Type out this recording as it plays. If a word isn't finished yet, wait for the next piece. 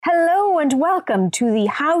and welcome to the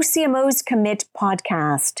How CMOs Commit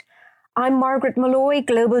podcast. I'm Margaret Malloy,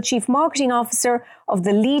 Global Chief Marketing Officer of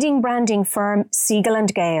the leading branding firm Siegel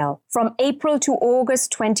 & Gale. From April to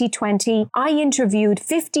August 2020, I interviewed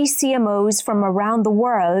 50 CMOs from around the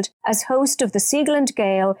world as host of the Siegel &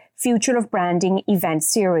 Gale Future of Branding event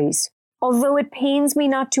series. Although it pains me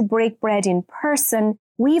not to break bread in person,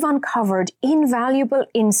 we've uncovered invaluable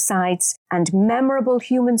insights and memorable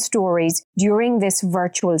human stories during this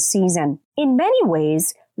virtual season. In many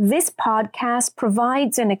ways, this podcast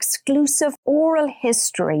provides an exclusive oral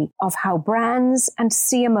history of how brands and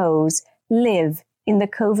CMOs live in the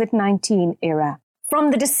COVID-19 era.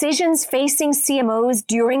 From the decisions facing CMOs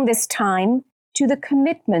during this time to the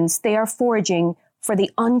commitments they are forging for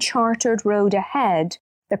the uncharted road ahead,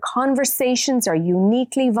 the conversations are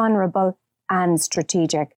uniquely vulnerable and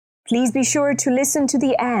strategic. Please be sure to listen to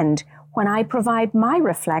the end when I provide my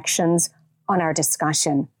reflections on our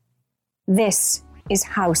discussion. This is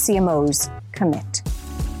How CMOs Commit.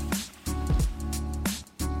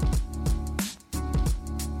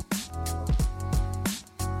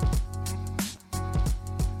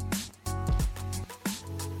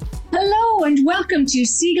 Hello and welcome to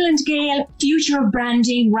Siegel & Gale Future of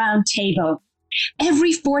Branding Roundtable.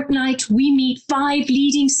 Every fortnight, we meet 5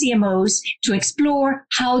 leading CMOs to explore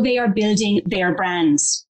how they are building their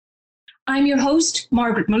brands. I'm your host,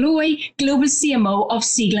 Margaret Malloy, Global CMO of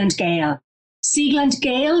Siegel & Gale. Siegel &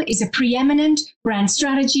 Gale is a preeminent brand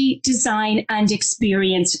strategy, design, and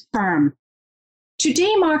experience firm.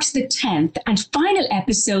 Today marks the 10th and final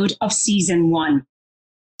episode of Season 1.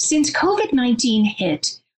 Since COVID-19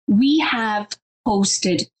 hit, we have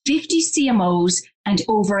hosted 50 CMOs and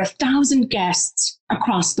over 1,000 guests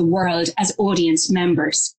across the world as audience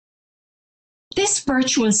members. This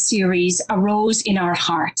virtual series arose in our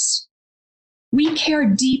hearts. We care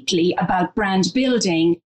deeply about brand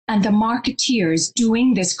building and the marketeers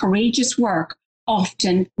doing this courageous work,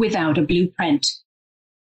 often without a blueprint.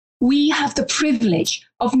 We have the privilege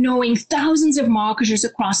of knowing thousands of marketers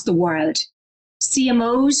across the world,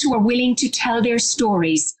 CMOs who are willing to tell their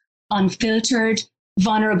stories, unfiltered,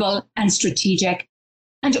 vulnerable, and strategic,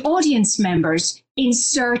 and audience members in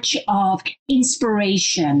search of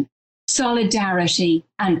inspiration, solidarity,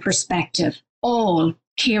 and perspective, all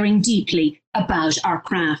caring deeply about our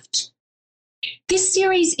craft. This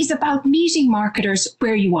series is about meeting marketers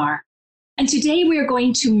where you are. And today we are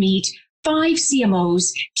going to meet 5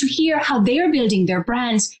 CMOs to hear how they are building their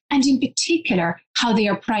brands and in particular, how they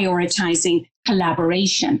are prioritizing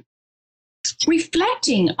collaboration.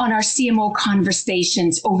 Reflecting on our CMO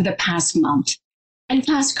conversations over the past month and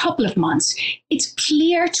past couple of months, it's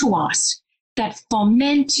clear to us that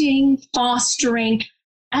fomenting, fostering,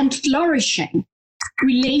 and flourishing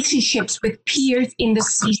relationships with peers in the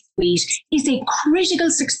C-suite is a critical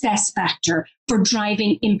success factor for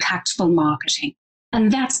driving impactful marketing.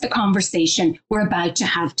 And that's the conversation we're about to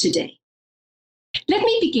have today. Let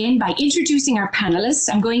me begin by introducing our panelists.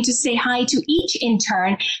 I'm going to say hi to each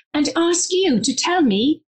intern and ask you to tell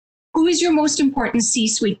me who is your most important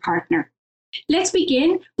C-suite partner. Let's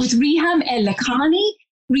begin with Riham El-Lakhani.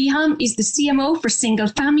 Riham is the CMO for Single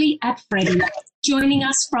Family at Freddie Mac, joining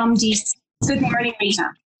us from DC. Good morning, Riham.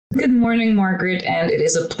 Good morning, Margaret, and it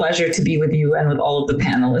is a pleasure to be with you and with all of the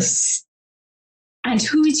panelists. And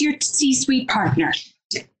who is your C-suite partner?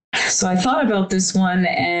 So I thought about this one,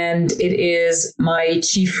 and it is my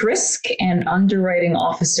Chief Risk and Underwriting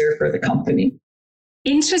Officer for the company.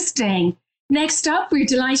 Interesting. Next up, we're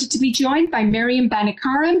delighted to be joined by Miriam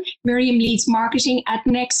Banikaram. Miriam leads marketing at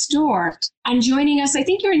Nextdoor. And joining us, I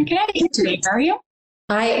think you're in Canada today, Miriam.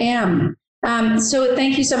 I am. So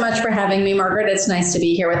thank you so much for having me, Margaret. It's nice to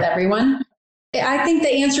be here with everyone. I think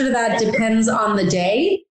the answer to that depends on the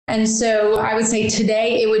day. And so I would say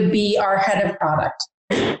today it would be our head of product.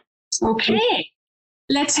 Okay.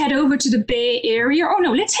 Let's head over to the Bay Area. Oh,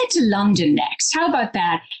 no, let's head to London next. How about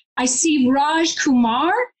that? I see Raj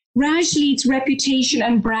Kumar. Raj leads reputation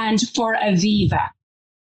and brand for Aviva.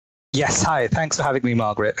 Yes, hi. Thanks for having me,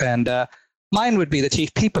 Margaret. And mine would be the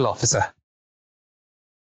Chief People Officer.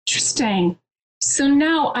 Interesting. So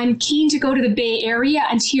now I'm keen to go to the Bay Area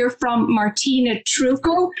and hear from Martina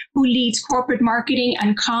Trucco, who leads corporate marketing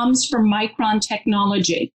and comms for Micron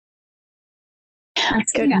Technology.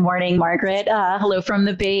 Good morning, Margaret. Hello from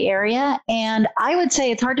the Bay Area. And I would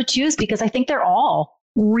say it's hard to choose because I think they're all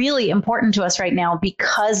really important to us right now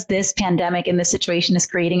because this pandemic and this situation is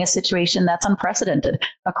creating a situation that's unprecedented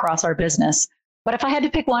across our business. But if I had to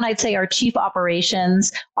pick one, I'd say our Chief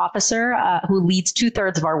Operations Officer, who leads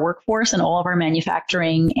 2/3 of our workforce and all of our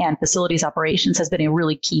manufacturing and facilities operations, has been a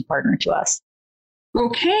really key partner to us.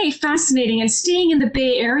 Okay, fascinating. And staying in the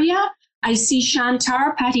Bay Area, I see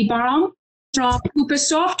Shantar Patibaram from Coupa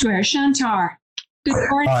Software. Shantar, good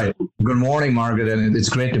morning. Hi, good morning, Margaret, and it's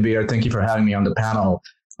great to be here. Thank you for having me on the panel.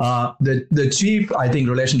 The chief, I think,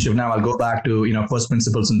 relationship now, I'll go back to, first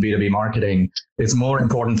principles in B2B marketing. It's more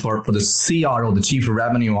important for the CRO, the chief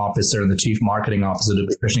revenue officer, and the chief marketing officer to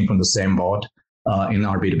be fishing from the same boat in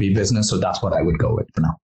our B2B business. So that's what I would go with for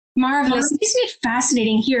now. Marvelous. Isn't it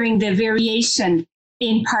fascinating hearing the variation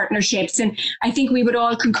in partnerships? And I think we would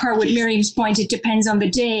all concur with Miriam's point. It depends on the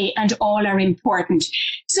day and all are important.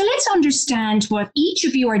 So let's understand what each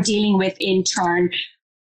of you are dealing with in turn.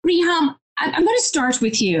 Riham, I'm going to start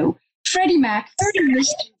with you. Freddie Mac, very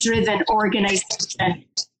mission-driven organization, and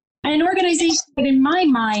an organization that, in my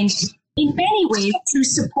mind, in many ways, through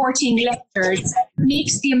supporting lenders,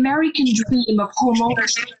 makes the American dream of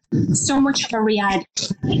homeownership so much of a reality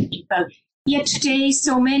for people. Yet today,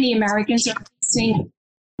 so many Americans are facing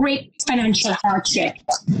great financial hardship.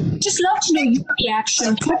 Just love to know your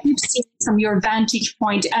reaction, what you've seen from your vantage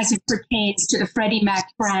point as it pertains to the Freddie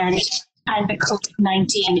Mac brand and the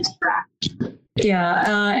COVID-19 era.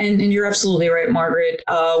 Yeah, and you're absolutely right, Margaret.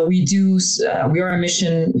 We are a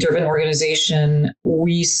mission-driven organization.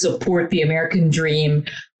 We support the American dream.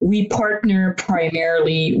 We partner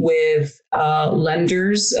primarily with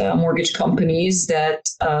lenders, mortgage companies that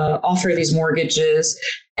offer these mortgages.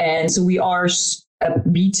 And so we are a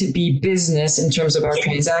B2B business in terms of our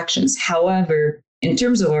transactions. However, in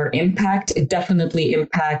terms of our impact, it definitely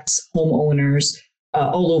impacts homeowners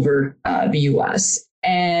all over the US.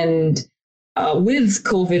 And with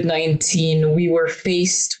COVID-19, we were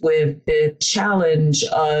faced with the challenge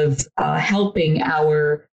of helping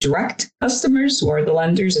our direct customers, who are the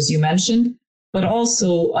lenders, as you mentioned, but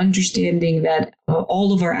also understanding that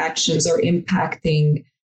all of our actions are impacting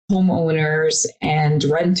homeowners and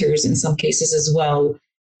renters in some cases as well.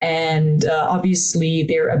 And obviously,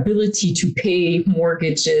 their ability to pay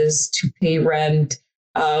mortgages, to pay rent,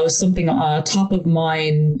 was something top of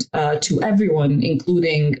mind to everyone,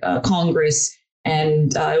 including Congress.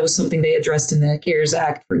 And it was something they addressed in the CARES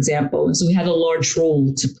Act, for example. And so we had a large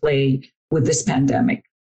role to play with this pandemic.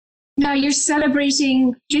 Now you're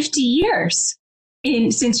celebrating 50 years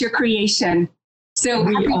since your creation. So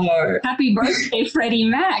happy birthday, Freddie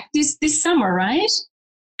Mac, this summer, right?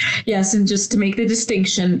 Yes, and just to make the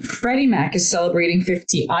distinction, Freddie Mac is celebrating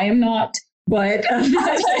 50. I am not. But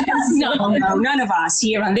no, none of us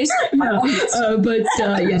here on this.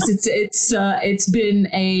 Yes, it's been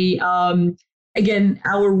again,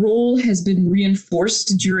 our role has been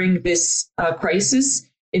reinforced during this crisis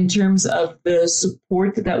in terms of the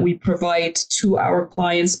support that we provide to our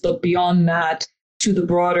clients, but beyond that, to the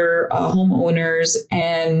broader homeowners.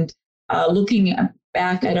 And looking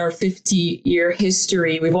back at our 50-year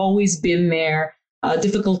history, we've always been there.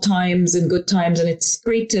 Difficult times and good times. And it's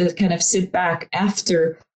great to kind of sit back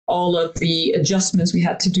after all of the adjustments we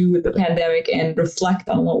had to do with the pandemic and reflect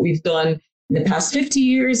on what we've done in the past 50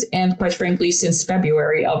 years. And quite frankly, since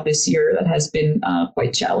February of this year, that has been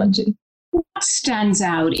quite challenging. What stands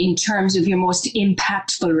out in terms of your most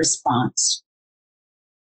impactful response?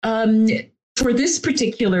 For this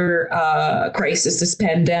particular crisis, this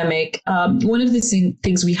pandemic, one of the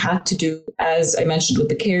things we had to do, as I mentioned with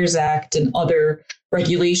the CARES Act and other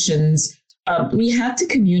regulations, we had to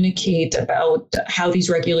communicate about how these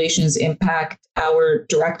regulations impact our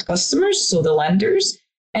direct customers, so the lenders,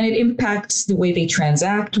 and it impacts the way they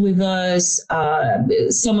transact with us,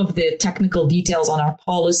 some of the technical details on our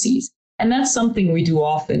policies. And that's something we do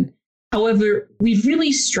often. However, we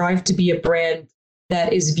really strive to be a brand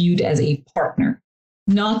that is viewed as a partner,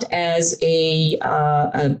 not as a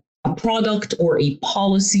product or a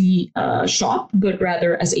policy shop, but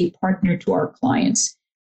rather as a partner to our clients.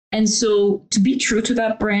 And so to be true to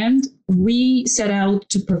that brand, we set out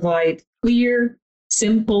to provide clear,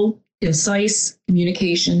 simple, concise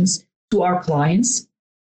communications to our clients,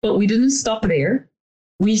 but we didn't stop there.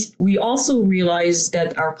 We also realized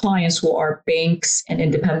that our clients, who are banks and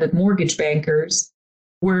independent mortgage bankers,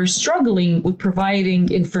 were struggling with providing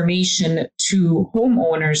information to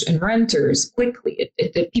homeowners and renters quickly.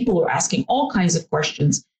 People were asking all kinds of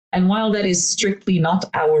questions. And while that is strictly not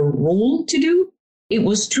our role to do, it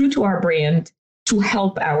was true to our brand to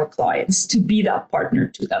help our clients, to be that partner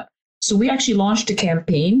to them. So we actually launched a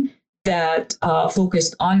campaign that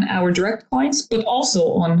focused on our direct clients, but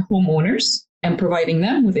also on homeowners and providing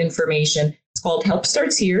them with information. It's called Help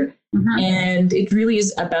Starts Here. Mm-hmm. And it really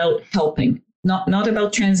is about helping. Not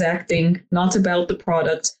about transacting, not about the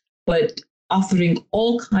product, but offering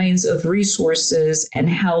all kinds of resources and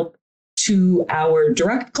help to our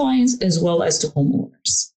direct clients as well as to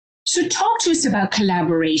homeowners. So talk to us about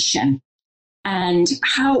collaboration. and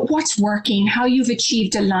what's working, how you've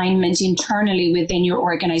achieved alignment internally within your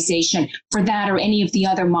organization for that or any of the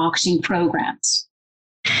other marketing programs.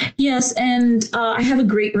 Yes, and I have a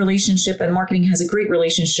great relationship, and marketing has a great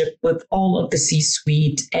relationship with all of the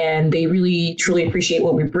C-suite, and they really, truly appreciate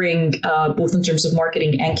what we bring, both in terms of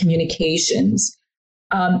marketing and communications.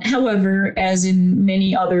 However, as in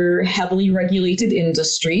many other heavily regulated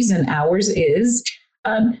industries, and ours is,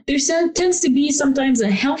 there tends to be sometimes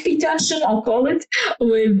a healthy tension, I'll call it,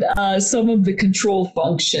 with some of the control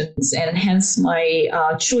functions, and hence my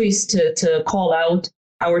choice to call out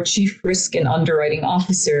our Chief Risk and Underwriting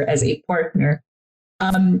Officer as a partner.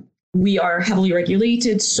 We are heavily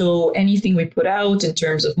regulated, so anything we put out in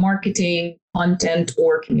terms of marketing, content,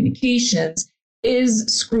 or communications is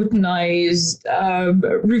scrutinized,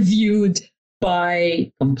 reviewed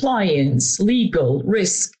by compliance, legal,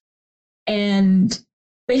 risk, and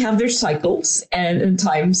they have their cycles and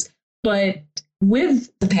times. But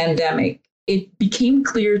with the pandemic, it became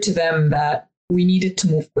clear to them that we needed to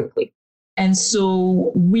move quickly. And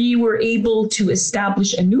so we were able to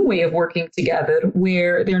establish a new way of working together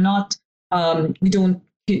where they're not, we don't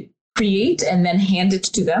create and then hand it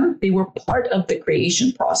to them. They were part of the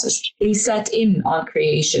creation process. They sat in on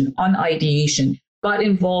creation, on ideation, got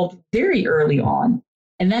involved very early on.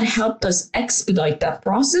 And that helped us expedite that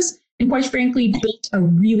process. And quite frankly, built a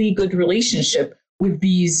really good relationship with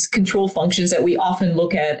these control functions that we often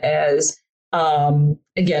look at as,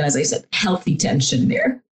 again, as I said, healthy tension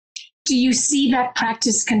there. Do you see that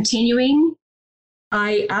practice continuing?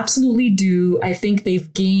 I absolutely do. I think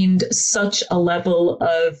they've gained such a level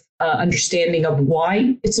of understanding of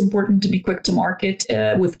why it's important to be quick to market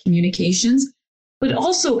with communications. But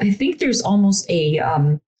also, I think there's almost a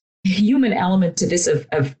human element to this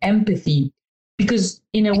of empathy, because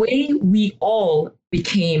in a way, we all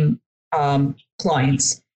became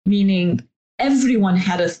clients, meaning everyone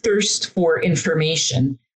had a thirst for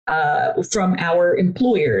information. From our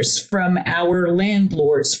employers, from our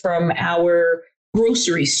landlords, from our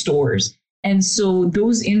grocery stores. And so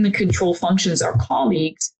those in the control functions, our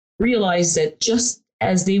colleagues, realized that just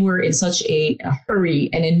as they were in such a hurry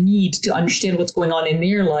and a need to understand what's going on in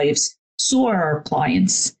their lives, so are our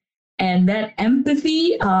clients. And that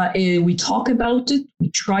empathy, we talk about it. We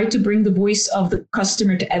try to bring the voice of the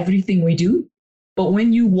customer to everything we do. But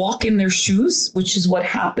when you walk in their shoes, which is what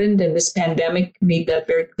happened, and this pandemic made that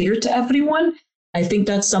very clear to everyone, I think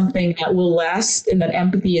that's something that will last, and that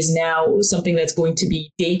empathy is now something that's going to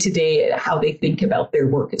be day to day how they think about their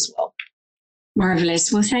work as well.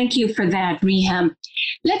 Marvelous. Well, thank you for that, Reham.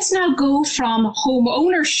 Let's now go from home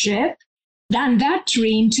ownership and that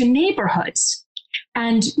dream to neighborhoods.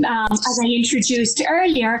 And as I introduced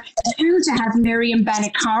earlier, thrilled to have Miriam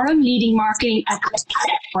Banikaram leading marketing at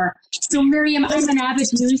Nextdoor. So Miriam, I'm an avid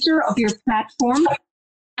user of your platform.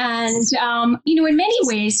 And, in many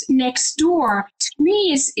ways, Nextdoor to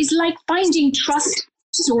me is like finding trust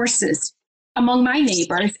sources among my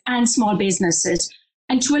neighbors and small businesses.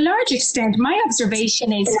 And to a large extent, my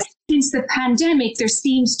observation is since the pandemic, there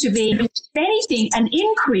seems to be, if anything, an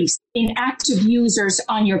increase in active users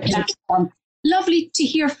on your platform. Lovely to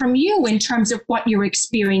hear from you in terms of what you're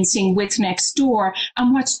experiencing with Nextdoor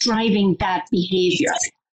and what's driving that behavior.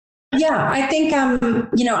 Yeah, I think,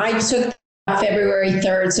 I took February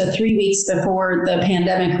 3rd, so 3 weeks before the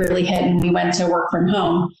pandemic really hit and we went to work from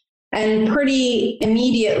home. And pretty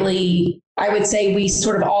immediately, I would say we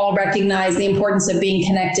sort of all recognize the importance of being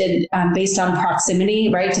connected based on proximity,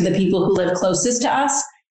 right, to the people who live closest to us.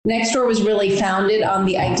 Nextdoor was really founded on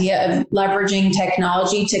the idea of leveraging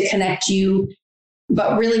technology to connect you,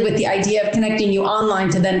 but really with the idea of connecting you online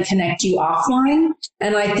to then connect you offline.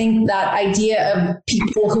 And I think that idea of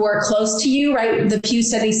people who are close to you, right? The Pew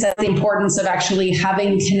study said the importance of actually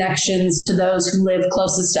having connections to those who live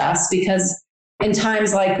closest to us, because in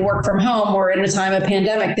times like work from home or in a time of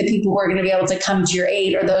pandemic, the people who are going to be able to come to your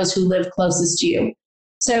aid are those who live closest to you.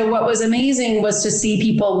 So what was amazing was to see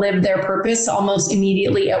people live their purpose almost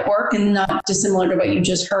immediately at work, and not dissimilar to what you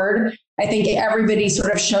just heard. I think everybody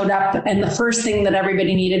sort of showed up, and the first thing that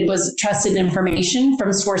everybody needed was trusted information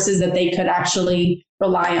from sources that they could actually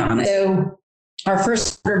rely on. So our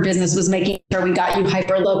first order of business was making sure we got you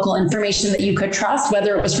hyper-local information that you could trust,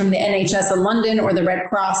 whether it was from the NHS in London or the Red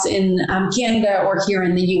Cross in Canada, or here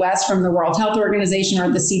in the US from the World Health Organization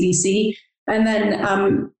or the CDC. And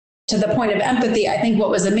then to the point of empathy, I think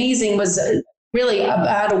what was amazing was really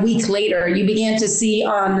about a week later, you began to see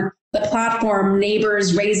on the platform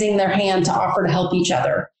neighbors raising their hand to offer to help each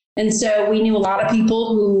other. And so we knew a lot of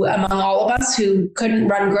people who, among all of us, who couldn't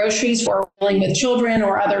run groceries or were dealing with children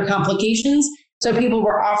or other complications. So people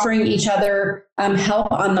were offering each other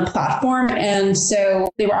help on the platform. And so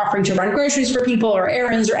they were offering to run groceries for people or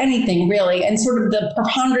errands or anything really. And sort of the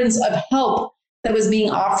preponderance of help that was being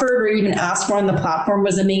offered or even asked for on the platform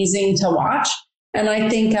was amazing to watch. And I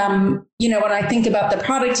think, when I think about the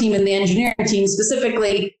product team and the engineering team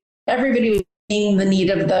specifically, everybody was seeing the need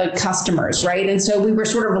of the customers, right? And so we were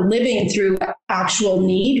sort of living through actual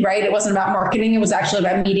need, right? It wasn't about marketing. It was actually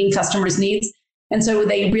about meeting customers' needs. And so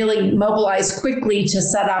they really mobilized quickly to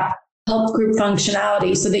set up help group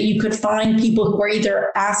functionality so that you could find people who were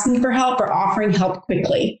either asking for help or offering help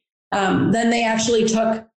quickly. Then they actually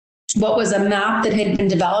took what was a map that had been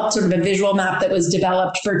developed, sort of a visual map that was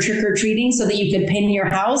developed for trick-or-treating so that you could pin your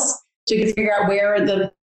house so you could figure out where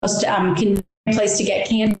the most convenient place to get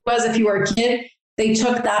candy was if you were a kid. They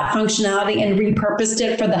took that functionality and repurposed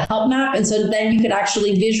it for the help map. And so then you could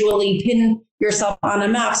actually visually pin yourself on a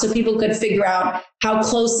map so people could figure out how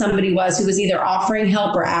close somebody was who was either offering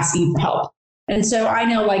help or asking for help. And so I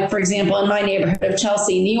know, like, for example, in my neighborhood of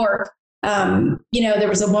Chelsea, New York, there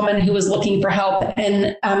was a woman who was looking for help,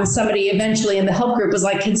 and somebody eventually in the help group was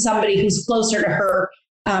like, can somebody who's closer to her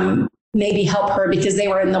maybe help her, because they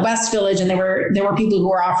were in the West Village and there were people who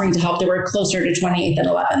were offering to help. They were closer to 28th and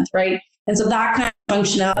 11th, right? And so that kind of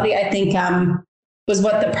functionality, I think, was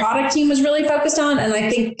what the product team was really focused on. And I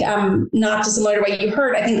think, not dissimilar to what you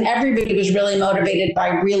heard, I think everybody was really motivated by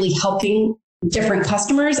really helping different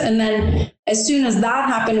customers. And then as soon as that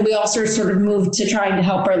happened, we also sort of moved to trying to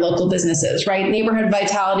help our local businesses, right? Neighborhood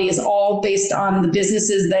vitality is all based on the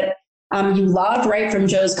businesses that you love, right? From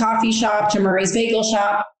Joe's Coffee Shop to Murray's Bagel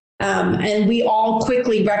Shop. And we all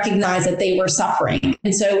quickly recognized that they were suffering.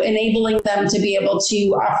 And so enabling them to be able to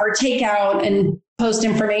offer takeout and post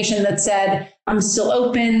information that said, I'm still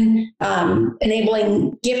open,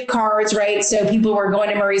 enabling gift cards, right? So people were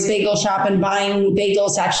going to Murray's Bagel Shop and buying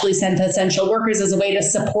bagels to actually send to essential workers as a way to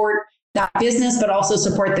support that business, but also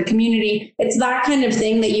support the community. It's that kind of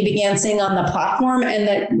thing that you began seeing on the platform and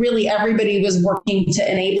that really everybody was working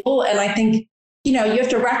to enable. And I think, you have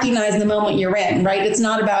to recognize the moment you're in, right? It's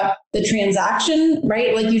not about the transaction,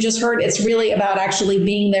 right? Like you just heard, it's really about actually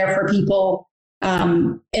being there for people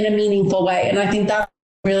in a meaningful way. And I think that's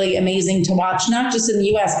really amazing to watch, not just in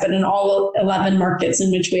the US, but in all 11 markets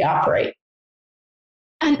in which we operate.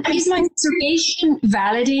 And is my observation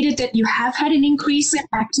validated that you have had an increase in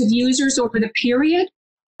active users over the period?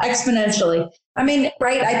 Exponentially. I mean,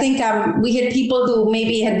 right. I think we had people who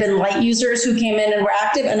maybe had been light users who came in and were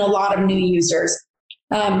active, and a lot of new users.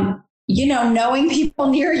 Knowing people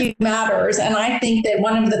near you matters. And I think that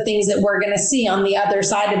one of the things that we're going to see on the other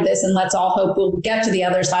side of this, and let's all hope we'll get to the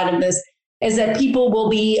other side of this, is that people will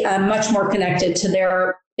be much more connected to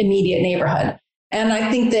their immediate neighborhood. And I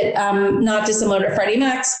think that not dissimilar to Freddie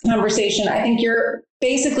Mac's conversation, I think you're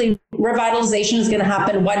basically revitalization is going to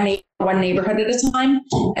happen one neighborhood at a time.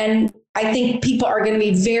 And I think people are going to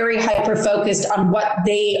be very hyper-focused on what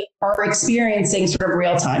they are experiencing sort of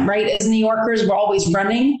real time, right? As New Yorkers, we're always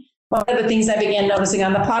running. One of the things I began noticing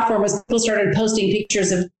on the platform was people started posting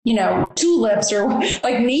pictures of, tulips or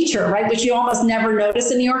like nature, right? Which you almost never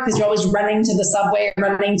notice in New York because you're always running to the subway or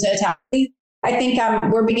running to a taxi. I think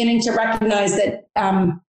we're beginning to recognize that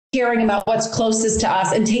caring about what's closest to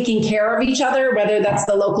us and taking care of each other, whether that's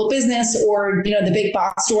the local business or, the big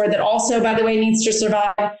box store that also, by the way, needs to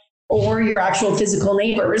survive, or your actual physical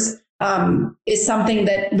neighbors, is something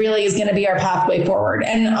that really is going to be our pathway forward.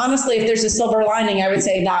 And honestly, if there's a silver lining, I would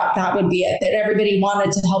say that would be it, that everybody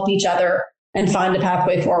wanted to help each other and find a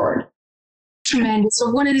pathway forward. Tremendous.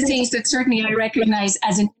 So one of the things that certainly I recognize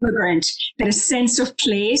as an immigrant, that a sense of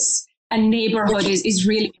place and neighborhood is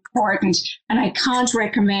really important. And I can't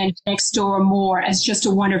recommend Nextdoor more as just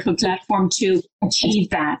a wonderful platform to achieve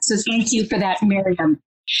that. So thank you for that, Miriam.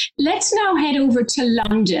 Let's now head over to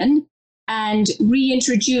London and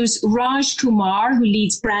reintroduce Raj Kumar, who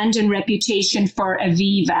leads brand and reputation for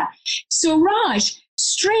Aviva. So Raj,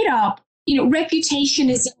 straight up, reputation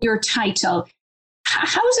is in your title.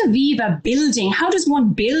 How's Aviva building? How does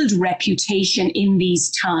one build reputation in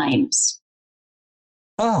these times?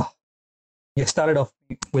 Oh, you started off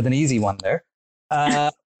with an easy one there.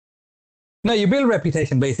 No, you build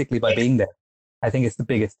reputation basically by being there. I think it's the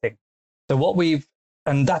biggest thing. So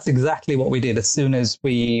and that's exactly what we did as soon as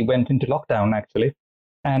we went into lockdown, actually.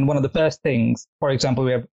 And one of the first things, for example,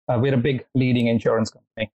 we're a big leading insurance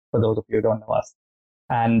company, for those of you who don't know us.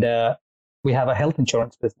 And we have a health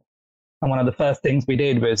insurance business. And one of the first things we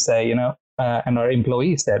did was say, and our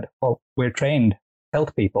employees said, well, we're trained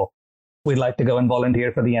health people. We'd like to go and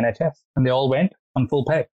volunteer for the NHS. And they all went on full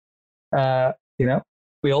pay.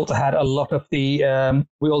 we also had a lot of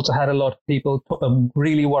people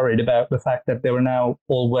really worried about the fact that they were now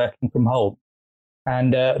all working from home.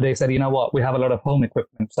 And they said, you know what, we have a lot of home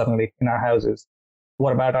equipment suddenly in our houses.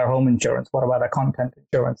 What about our home insurance? What about our content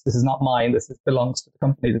insurance? This is not mine. This belongs to the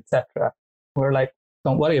companies, etc. We're like,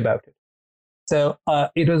 don't worry about it. So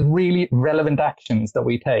it was really relevant actions that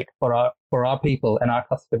we take for our people and our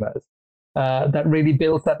customers that really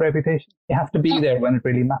builds that reputation. You have to be there when it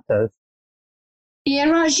really matters. Yeah,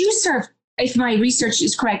 Raj, you serve, if my research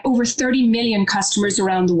is correct, over 30 million customers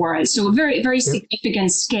around the world. So a very, very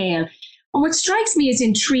significant scale. And what strikes me as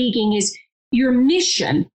intriguing is your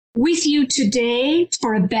mission: with you today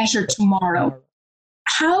for a better tomorrow.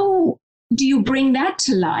 How do you bring that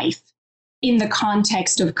to life in the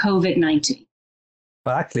context of COVID-19?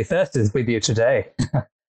 Well, actually, first is with you today.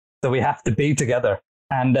 So we have to be together.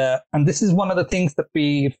 And this is one of the things that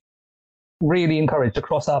we've really encouraged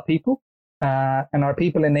across our people, and our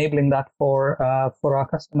people enabling that for our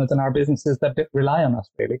customers and our businesses that rely on us,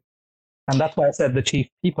 really. And that's why I said the chief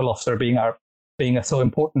people officer being so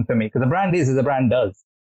important for me, because the brand is as the brand does.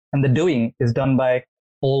 And the doing is done by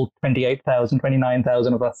all 28,000,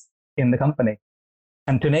 29,000 of us in the company.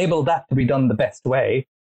 And to enable that to be done the best way,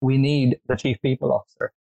 we need the chief people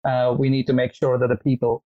officer. We need to make sure that the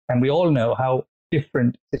people, and we all know how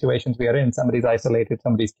different situations we are in. Somebody's isolated,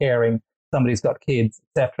 somebody's caring, somebody's got kids,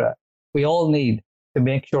 etc. We all need to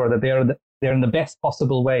make sure that they're in the best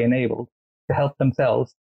possible way enabled to help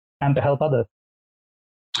themselves and to help others.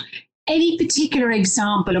 Any particular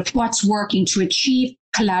example of what's working to achieve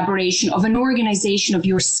collaboration of an organization of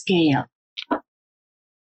your scale?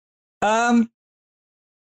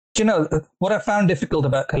 You know, what I found difficult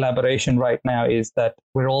about collaboration right now is that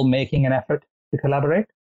we're all making an effort to collaborate.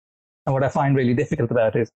 And what I find really difficult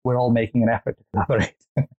about it is we're all making an effort to collaborate.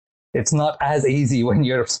 It's not as easy when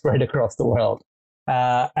you're spread across the world.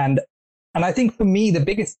 And I think for me, the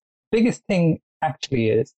biggest thing actually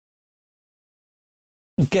is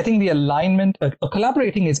getting the alignment.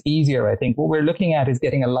 Collaborating is easier, I think. What we're looking at is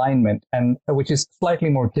getting alignment, and which is slightly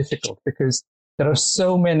more difficult because there are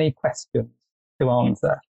so many questions to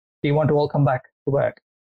answer. Do you want to all come back to work?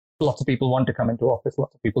 Lots of people want to come into office.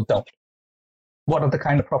 Lots of people don't. What are the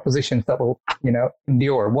kind of propositions that will,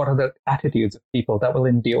 endure? What are the attitudes of people that will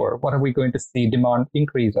endure? What are we going to see demand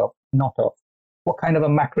increase of, not of? What kind of a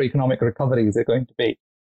macroeconomic recovery is it going to be?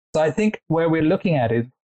 So I think where we're looking at is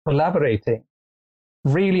collaborating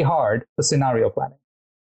really hard for scenario planning,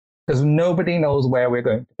 because nobody knows where we're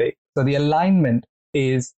going to be. So the alignment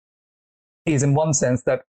is in one sense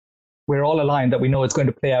that we're all aligned that we know it's going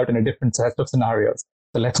to play out in a different set of scenarios.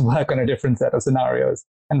 So let's work on a different set of scenarios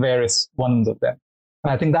and various ones of them.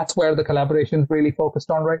 And I think that's where the collaboration is really focused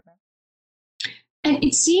on right now. And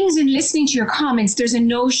it seems in listening to your comments, there's a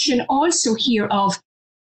notion also here of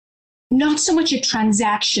not so much a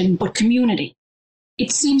transaction, but community.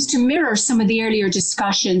 It seems to mirror some of the earlier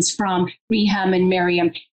discussions from Riham and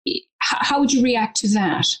Miriam. How would you react to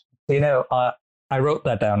that? I wrote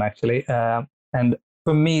that down actually. And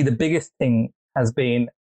for me, the biggest thing has been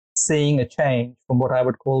seeing a change from what I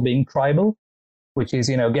would call being tribal, which is,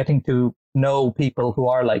 getting to know people who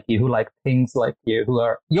are like you, who like things like you, who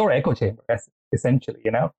are your echo chamber, essentially,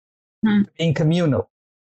 being communal.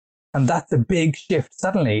 And that's a big shift.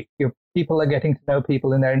 Suddenly, people are getting to know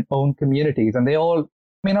people in their own communities, and they all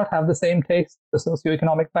may not have the same taste, the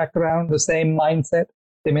socioeconomic background, the same mindset.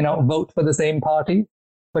 They may not vote for the same party,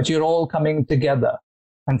 but you're all coming together.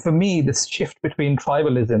 And for me, this shift between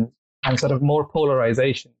tribalism and sort of more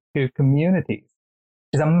polarization to communities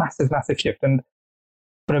is a massive, massive shift. And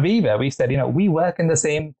for Aviva, we said, we work in the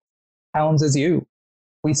same towns as you.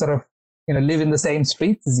 We sort of, live in the same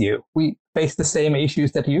streets as you. We face the same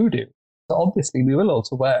issues that you do. So obviously, we will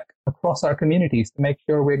also work across our communities to make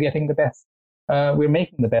sure we're getting the best. We're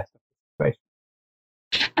making the best of the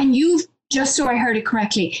situation. And you've, just so I heard it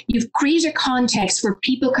correctly, you've created a context where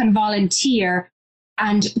people can volunteer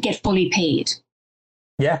and get fully paid.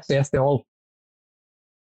 Yes, they all.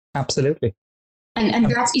 Absolutely. And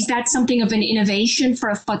is that something of an innovation for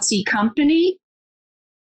a FTSE company?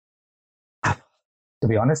 To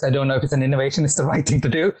be honest, I don't know if it's an innovation. It's the right thing to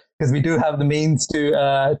do, because we do have the means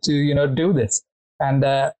to do this. And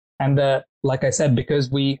like I said, because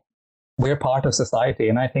we're part of society,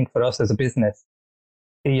 and I think for us as a business,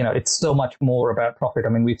 it's so much more about profit. I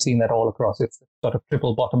mean, we've seen that all across. It's sort of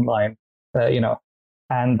triple bottom line,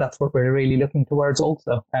 and that's what we're really looking towards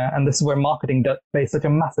also. And this is where marketing plays such a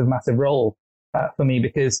massive, massive role for me,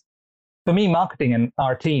 because for me, marketing and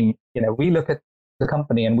our team, we look at the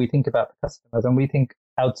company and we think about the customers and we think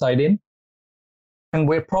outside in. And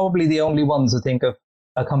we're probably the only ones who think of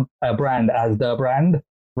a brand as the brand.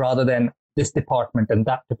 rather than this department and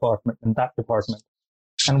that department and that department.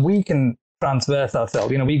 And we can transverse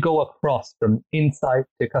ourselves. We go across from insight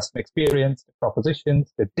to customer experience, to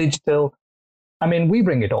propositions, to digital. I mean, we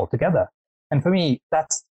bring it all together. And for me,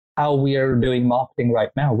 that's how we are doing marketing right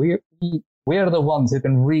now. We are the ones who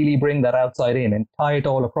can really bring that outside in and tie it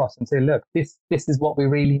all across and say, look, this is what we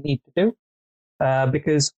really need to do,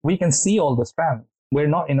 because we can see all the strands. We're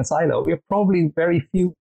not in a silo. We're probably very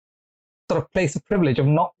few sort of place of privilege of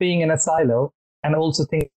not being in a silo and also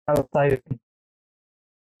thinking outside.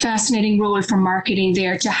 Fascinating role for marketing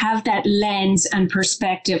there to have that lens and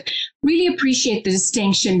perspective. Really appreciate the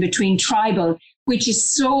distinction between tribal, which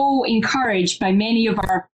is so encouraged by many of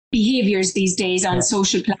our behaviors these days on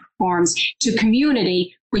social platforms, to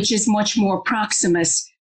community, which is much more proximus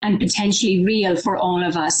and potentially real for all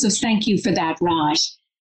of us. So thank you for that, Raj.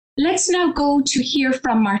 Let's now go to hear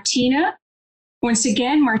from Martina. Once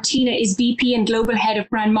again, Martina is VP and Global Head of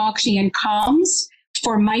Brand Marketing and Comms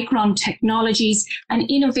for Micron Technologies, an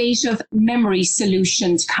innovative memory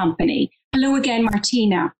solutions company. Hello again,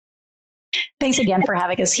 Martina. Thanks again for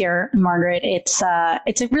having us here, Margaret. It's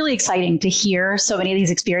really exciting to hear so many of these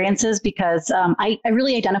experiences, because I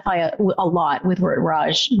really identify a lot with what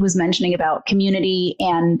Raj was mentioning about community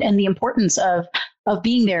and the importance of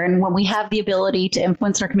being there. And when we have the ability to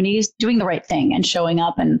influence our communities, doing the right thing and showing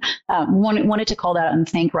up, and wanted to call that out and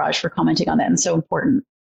thank Raj for commenting on that. And so important.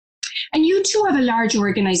 And you too have a large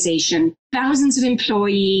organization, thousands of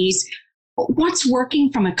employees. What's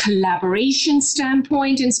working from a collaboration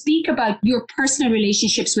standpoint, and speak about your personal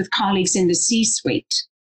relationships with colleagues in the C-suite?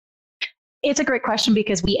 It's a great question,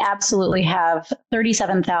 because we absolutely have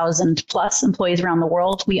 37,000 plus employees around the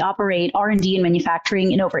world. We operate R&D and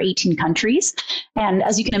manufacturing in over 18 countries. And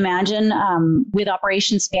as you can imagine, with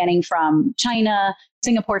operations spanning from China,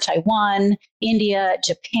 Singapore, Taiwan, India,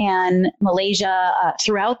 Japan, Malaysia,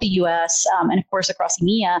 throughout the US, and of course across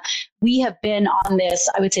EMEA, we have been on this,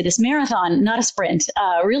 I would say, this marathon, not a sprint,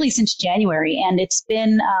 really since January. And it's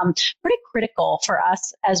been pretty critical for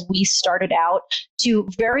us as we started out to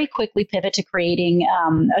very quickly pivot to creating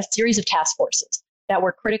a series of task forces that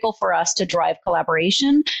were critical for us to drive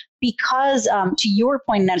collaboration. Because to your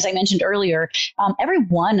point, and as I mentioned earlier, every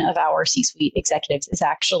one of our C-suite executives is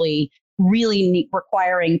actually really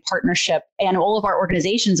requiring partnership, and all of our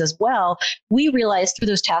organizations as well. We realized through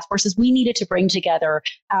those task forces, we needed to bring together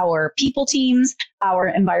our people teams, our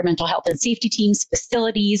environmental health and safety teams,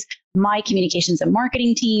 facilities, my communications and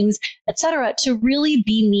marketing teams, et cetera, to really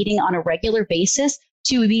be meeting on a regular basis,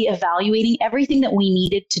 to be evaluating everything that we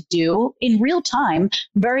needed to do in real time,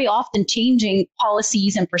 very often changing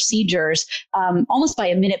policies and procedures almost by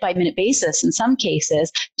a minute basis in some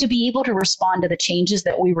cases, to be able to respond to the changes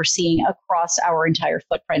that we were seeing across our entire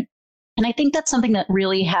footprint. And I think that's something that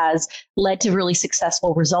really has led to really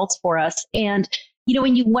successful results for us. And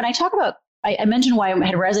when I talk about, I mentioned why I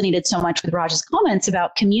had resonated so much with Raj's comments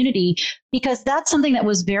about community, because that's something that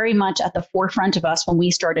was very much at the forefront of us when we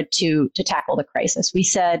started to tackle the crisis. We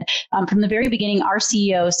said from the very beginning, our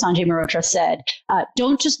CEO, Sanjay Mehrotra, said,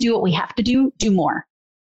 don't just do what we have to do more.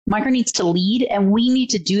 Micron needs to lead, and we need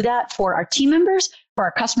to do that for our team members, for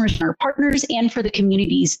our customers and our partners, and for the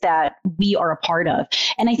communities that we are a part of.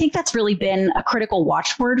 And I think that's really been a critical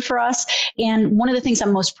watchword for us. And one of the things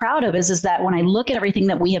I'm most proud of is that when I look at everything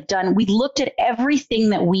that we have done, we looked at everything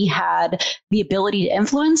that we had the ability to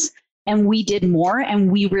influence, and we did more,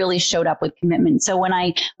 and we really showed up with commitment. So when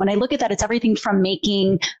I look at that, it's everything from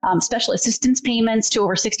making special assistance payments to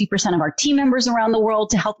over 60% of our team members around the world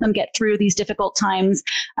to help them get through these difficult times.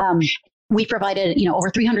 We provided, over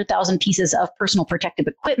 300,000 pieces of personal protective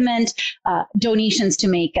equipment, donations to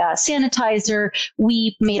make sanitizer.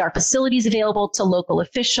 We made our facilities available to local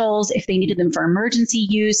officials if they needed them for emergency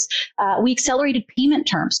use. We accelerated payment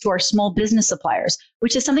terms to our small business suppliers,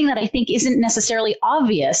 which is something that I think isn't necessarily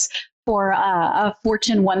obvious for a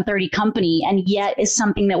Fortune 130 company, and yet is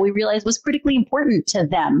something that we realized was critically important to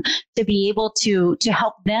them, to be able to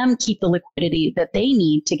help them keep the liquidity that they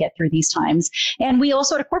need to get through these times. And we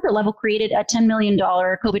also at a corporate level created a $10 million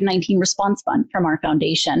COVID-19 response fund from our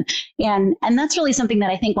foundation. And that's really something that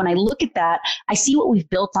I think when I look at that, I see what we've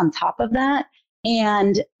built on top of that.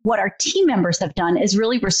 And what our team members have done is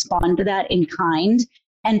really respond to that in kind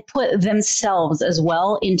and put themselves as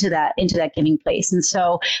well into that giving place. And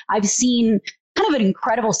so I've seen kind of an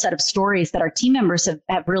incredible set of stories that our team members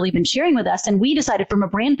have really been sharing with us. And we decided from a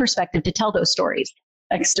brand perspective to tell those stories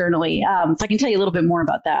externally. So I can tell you a little bit more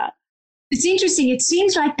about that. It's interesting. It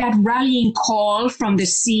seems like that rallying call from the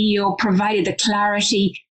CEO provided the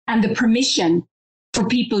clarity and the permission for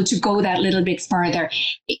people to go that little bit further.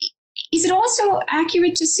 Is it also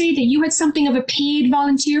accurate to say that you had something of a paid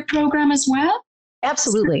volunteer program as well?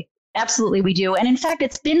 Absolutely. Absolutely, we do. And in fact,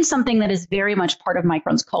 it's been something that is very much part of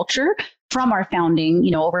Micron's culture from our founding,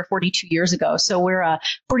 over 42 years ago. So we're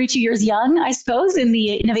 42 years young, I suppose, in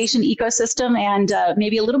the innovation ecosystem, and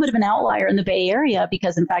maybe a little bit of an outlier in the Bay Area,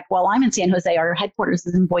 because in fact, while I'm in San Jose, our headquarters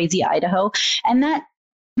is in Boise, Idaho. And that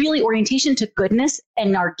really orientation to goodness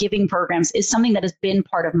and our giving programs is something that has been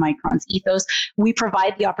part of Micron's ethos. We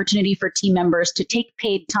provide the opportunity for team members to take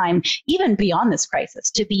paid time, even beyond this crisis,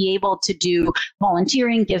 to be able to do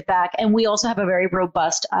volunteering, give back. And we also have a very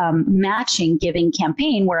robust matching giving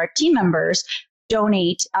campaign where our team members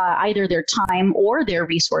donate either their time or their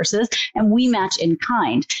resources, and we match in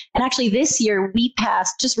kind. And actually this year we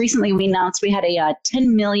passed, just recently we announced we had a $10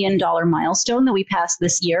 million milestone that we passed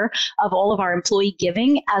this year of all of our employee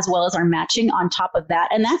giving, as well as our matching on top of that.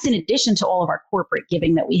 And that's in addition to all of our corporate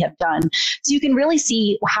giving that we have done. So you can really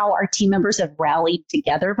see how our team members have rallied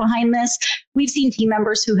together behind this. We've seen team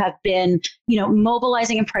members who have been,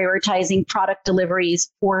 mobilizing and prioritizing product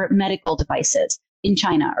deliveries for medical devices in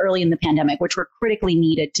China early in the pandemic, which were critically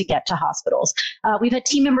needed to get to hospitals. We've had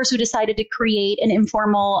team members who decided to create an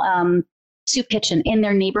informal soup kitchen in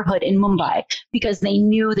their neighborhood in Mumbai because they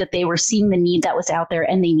knew that they were seeing the need that was out there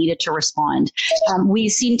and they needed to respond.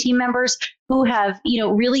 We've seen team members who have,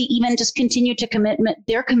 really even just continued to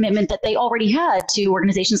their commitment that they already had to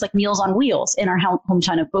organizations like Meals on Wheels in our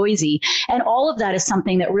hometown of Boise. And all of that is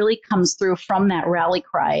something that really comes through from that rally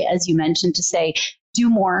cry, as you mentioned, to say, do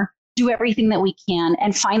more, do everything that we can,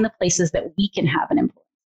 and find the places that we can have an influence.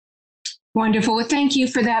 Wonderful. Well, thank you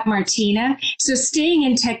for that, Martina. So staying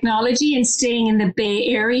in technology and staying in the Bay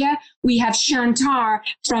Area, we have Shantar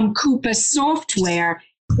from Coupa Software,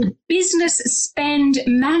 the business spend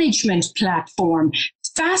management platform.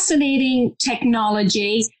 Fascinating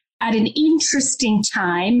technology at an interesting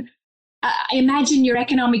time. I imagine your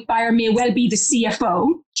economic buyer may well be the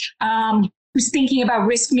CFO. Who's thinking about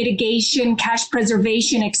risk mitigation, cash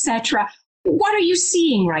preservation, etc. What are you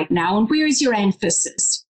seeing right now, and where is your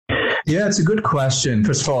emphasis? Yeah, it's a good question.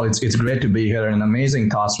 First of all, it's great to be here, and amazing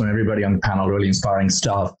thoughts from everybody on the panel, really inspiring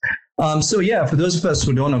stuff. For those of us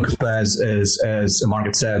who don't know Coupa, as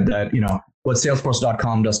Margaret said, that what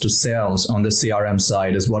Salesforce.com does to sales on the CRM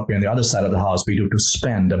side is what we on the other side of the house we do to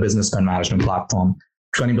spend, a business spend management platform.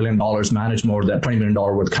 $20 billion manage more than $20 million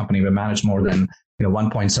worth company. We manage more than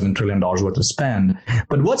 $1.7 trillion worth of spend.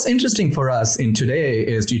 But what's interesting for us in today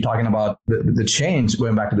is you talking about the change,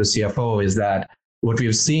 going back to the CFO, is that what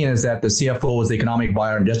we've seen is that the CFO is the economic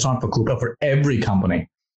buyer, just not for Coupa, for every company.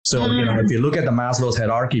 So, if you look at the Maslow's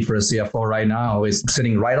hierarchy for a CFO right now, is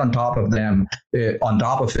sitting right on top of them. On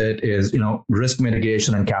top of it is, risk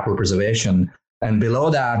mitigation and capital preservation. And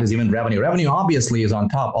below that is even revenue. Revenue obviously is on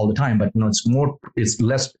top all the time, but it's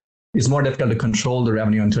more difficult to control the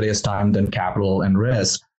revenue in today's time than capital and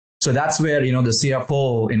risk. So that's where, the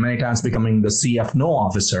CFO in many times becoming the CFO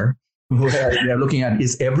officer, where they're looking at,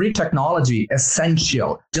 is every technology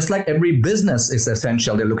essential? Just like every business is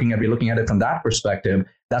essential, we're looking at it from that perspective.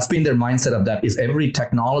 That's been their mindset of that. Is every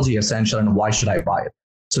technology essential, and why should I buy it?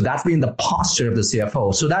 So that's been the posture of the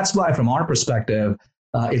CFO. So that's why from our perspective,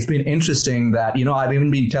 it's been interesting that, I've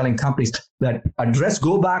even been telling companies that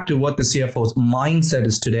go back to what the CFO's mindset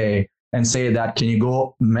is today and say that, can you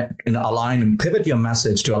go align and pivot your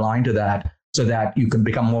message to align to that so that you can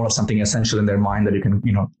become more of something essential in their mind, that you can,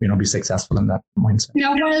 be successful in that mindset.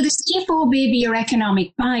 Now, while the CFO may be your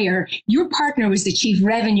economic buyer, your partner was the chief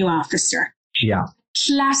revenue officer. Yeah.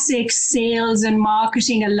 Classic sales and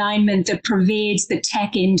marketing alignment that pervades the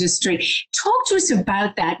tech industry. Talk to us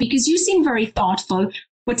about that, because you seem very thoughtful,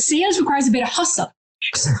 but sales requires a bit of hustle.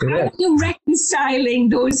 How are you reconciling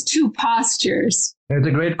those two postures? It's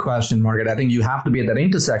a great question, Margaret. I think you have to be at that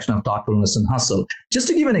intersection of thoughtfulness and hustle. Just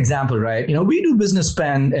to give an example, right? We do business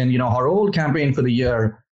spend, and our old campaign for the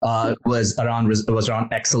year was around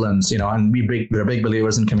excellence, and we're big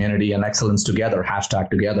believers in community and excellence together,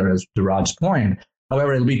 #together, as to Raj's point.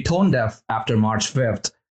 However, it'll be tone deaf after March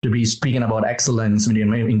 5th to be speaking about excellence in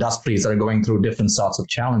industries that are going through different sorts of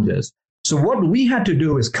challenges. So what we had to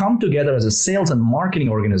do is come together as a sales and marketing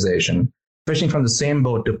organization, fishing from the same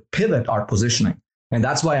boat, to pivot our positioning. And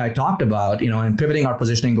that's why I talked about, in pivoting our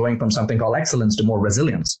positioning, going from something called excellence to more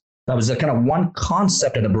resilience. That was a kind of one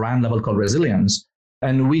concept at a brand level called resilience.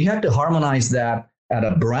 And we had to harmonize that at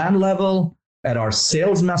a brand level, at our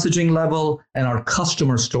sales messaging level, and our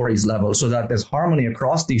customer stories level, so that there's harmony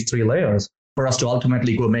across these three layers for us to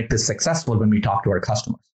ultimately go make this successful when we talk to our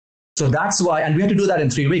customers. So that's why, and we had to do that in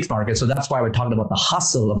 3 weeks, Margaret. So that's why we're talking about the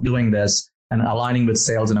hustle of doing this and aligning with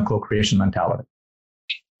sales in a co-creation mentality.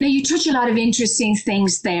 Now, you touch a lot of interesting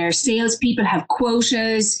things there. Salespeople have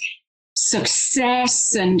quotas.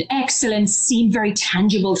 Success and excellence seem very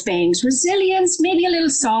tangible things. Resilience, maybe a little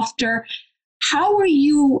softer. How are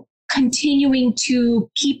you continuing to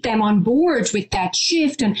keep them on board with that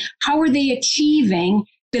shift? And how are they achieving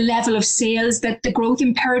the level of sales that the growth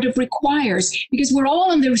imperative requires? Because we're all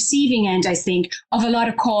on the receiving end, I think, of a lot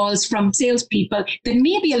of calls from salespeople that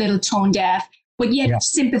may be a little tone deaf, but yet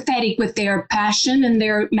sympathetic with their passion and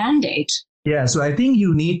their mandate. Yeah, so I think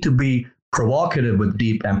you need to be provocative with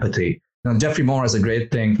deep empathy. Jeffrey Moore has a great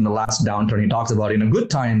thing from the last downturn. He talks about in good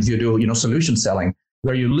times you do solution selling,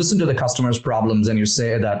 where you listen to the customer's problems and you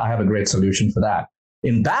say that I have a great solution for that.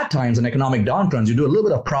 In bad times and economic downturns, you do a little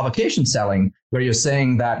bit of provocation selling, where you're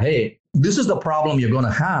saying that, hey, this is the problem you're going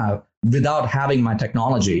to have without having my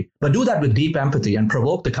technology. But do that with deep empathy and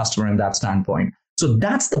provoke the customer in that standpoint. So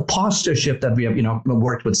that's the posture shift that we have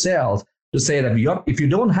worked with sales to say that if you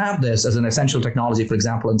don't have this as an essential technology, for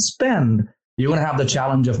example, and spend, you're going to have the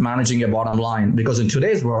challenge of managing your bottom line, because in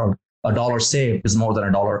today's world, a dollar saved is more than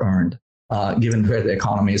a dollar earned, given where the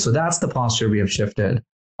economy is. So that's the posture we have shifted.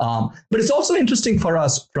 But it's also interesting for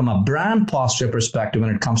us from a brand posture perspective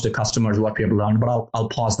when it comes to customers, what we have learned. But I'll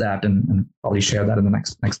pause that and probably share that in the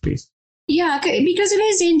next piece. Yeah, because it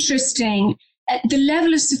is interesting. The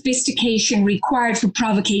level of sophistication required for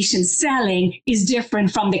provocation selling is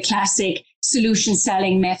different from the classic solution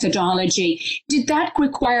selling methodology. Did that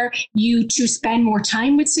require you to spend more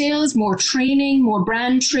time with sales, more training, more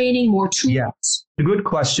brand training, more tools? Yeah, a good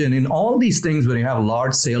question. In all these things, when you have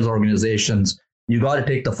large sales organizations, you got to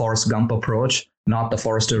take the Forrest Gump approach, not the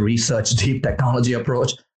Forrester research deep technology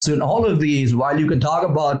approach. So in all of these, while you can talk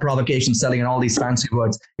about provocation selling and all these fancy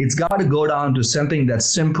words, it's got to go down to something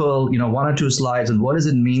that's simple, 1 or 2 slides, and what does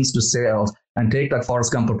it mean to sales, and take that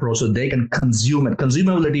Forrest Gump approach so they can consume it.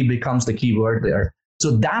 Consumability becomes the key word there.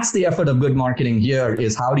 So that's the effort of good marketing here,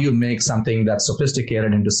 is how do you make something that's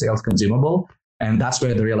sophisticated into sales consumable? And that's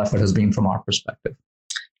where the real effort has been from our perspective.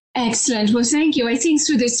 Excellent. Well, thank you. I think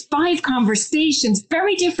through this 5 conversations,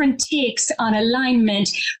 very different takes on alignment,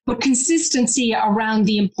 but consistency around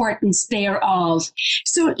the importance thereof.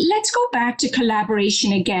 So let's go back to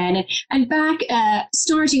collaboration again, and back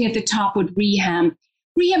starting at the top with Riham.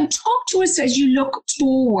 Riham, talk to us as you look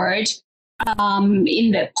forward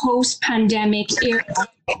in the post-pandemic era.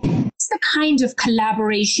 What's the kind of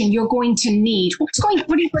collaboration you're going to need? What are you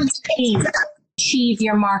going to need to achieve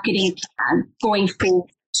your marketing plan going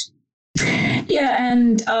forward? Yeah,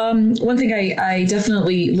 and one thing I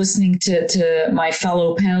definitely, listening to my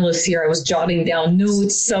fellow panelists here, I was jotting down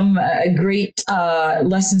notes, some great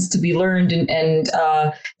lessons to be learned, and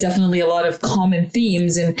definitely a lot of common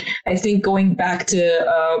themes. And I think going back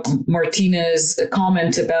to Martina's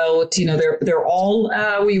comment about, they're all,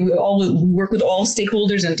 we all work with all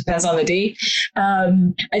stakeholders, and it depends on the day.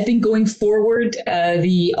 I think going forward,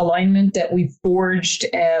 the alignment that we've forged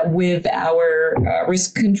with our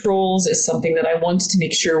risk controls is something that I want to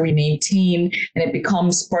make sure we maintain, and it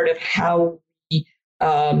becomes part of how we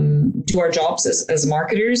do our jobs as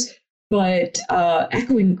marketers. But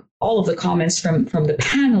echoing all of the comments from the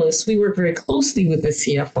panelists, we work very closely with the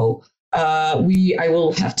CFO. I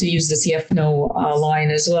will have to use the CFO line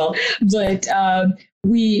as well, but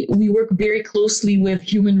we work very closely with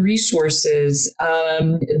human resources,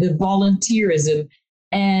 the volunteerism,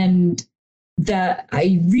 and that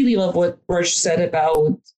I really love what Raj said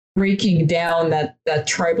about breaking down that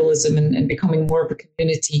tribalism and becoming more of a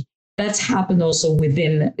community. That's happened also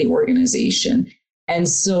within the organization. And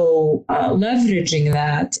so leveraging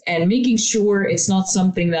that and making sure it's not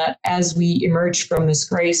something that as we emerge from this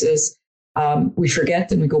crisis, we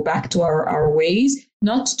forget and we go back to our ways,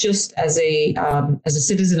 not just as a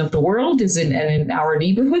citizen of the world, and in our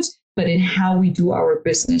neighborhoods, but in how we do our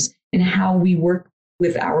business and how we work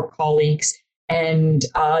with our colleagues. And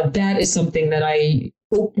that is something that I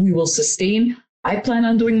hope we will sustain. I plan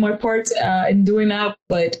on doing my part in doing that,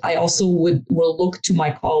 but I also will look to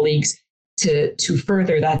my colleagues to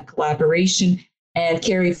further that collaboration and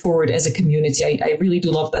carry forward as a community. I really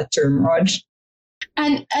do love that term, Raj.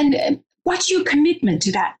 And what's your commitment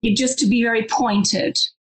to that? Just to be very pointed.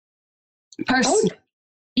 Personally.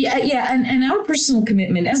 Yeah, and our personal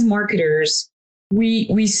commitment as marketers,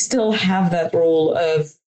 we still have that role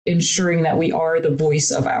of ensuring that we are the voice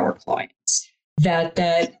of our clients, that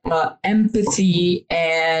empathy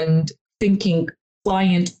and thinking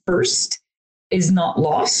client first is not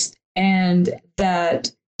lost, and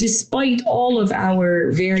that despite all of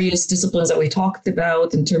our various disciplines that we talked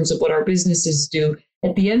about in terms of what our businesses do,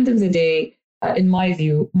 at the end of the day, in my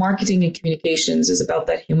view, marketing and communications is about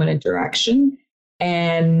that human interaction.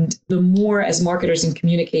 And the more as marketers and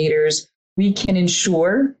communicators, we can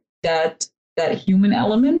ensure that that human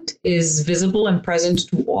element is visible and present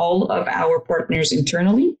to all of our partners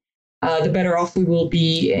internally, the better off we will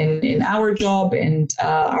be in our job, and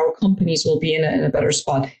our companies will be in a better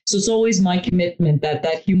spot. So it's always my commitment that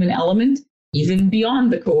that human element, even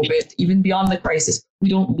beyond the COVID, even beyond the crisis, we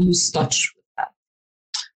don't lose touch with that.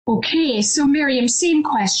 Okay, so Miriam, same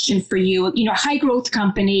question for you. You know, high growth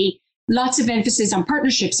company, lots of emphasis on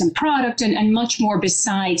partnerships and product and much more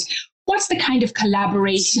besides. What's the kind of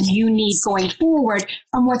collaboration you need going forward,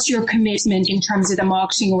 and what's your commitment in terms of the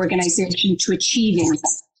marketing organization to achieving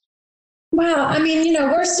that? Well, I mean, you know,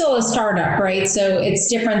 we're still a startup, right? So it's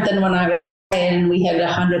different than when I was in, we had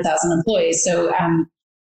 100,000 employees. So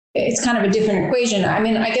it's kind of a different equation. I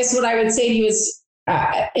mean, I guess what I would say to you is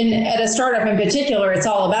at a startup in particular, it's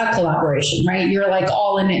all about collaboration, right? You're like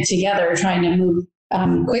all in it together, trying to move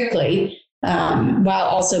quickly while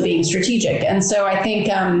also being strategic. And so I think,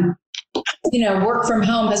 you know, work from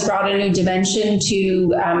home has brought a new dimension to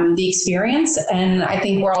the experience. And I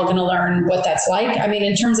think we're all going to learn what that's like. I mean,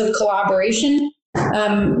 in terms of collaboration,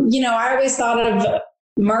 you know, I always thought of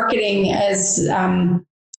marketing as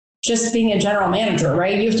just being a general manager,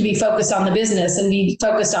 right? You have to be focused on the business and be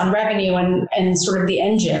focused on revenue and sort of the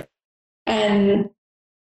engine. And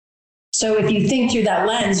so if you think through that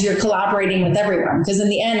lens, you're collaborating with everyone, because in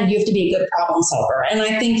the end, you have to be a good problem solver. And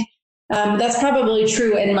I think that's probably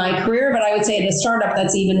true in my career, but I would say in a startup,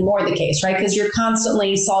 that's even more the case, right? Because you're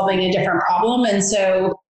constantly solving a different problem. And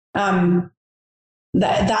so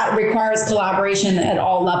that requires collaboration at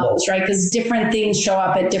all levels, right? Because different things show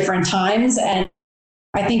up at different times. And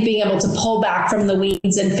I think being able to pull back from the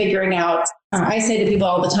weeds and figuring out, I say to people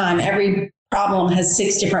all the time, every problem has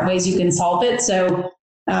 6 different ways you can solve it. So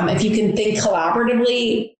if you can think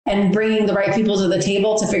collaboratively and bringing the right people to the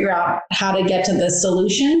table to figure out how to get to the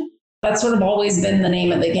solution, that's sort of always been the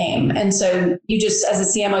name of the game. And so you just, as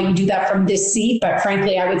a CMO, you do that from this seat. But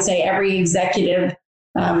frankly, I would say every executive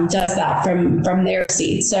does that from their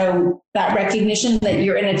seat. So that recognition that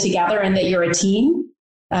you're in it together and that you're a team,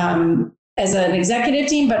 as an executive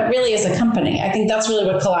team, but really as a company. I think that's really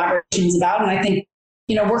what collaboration is about. And I think,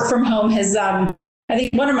 you know, work from home has, I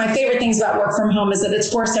think one of my favorite things about work from home is that it's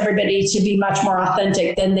forced everybody to be much more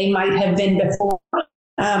authentic than they might have been before.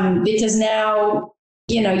 Because now,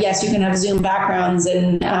 you know, yes, you can have Zoom backgrounds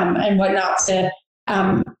and whatnot to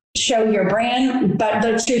show your brand. But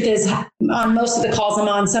the truth is, on most of the calls I'm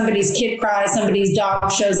on, somebody's kid cries, somebody's dog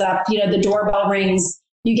shows up, you know, the doorbell rings.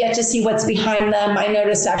 You get to see what's behind them. I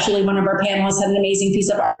noticed actually one of our panelists had an amazing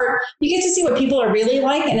piece of art. You get to see what people are really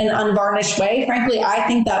like in an unvarnished way. Frankly, I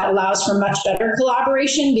think that allows for much better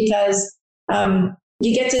collaboration because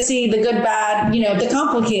you get to see the good, bad, you know, the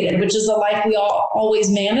complicated, which is a life we all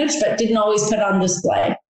always manage, but didn't always put on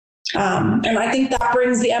display. And I think that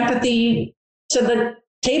brings the empathy to the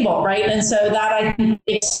table, right? And so that I think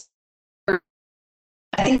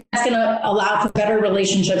that's going to allow for better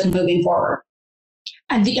relationships moving forward.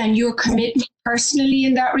 And your commitment personally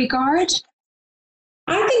in that regard?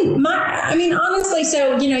 I think honestly,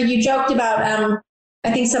 so, you know, you joked about,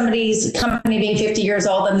 I think somebody's company being 50 years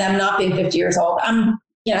old and them not being 50 years old.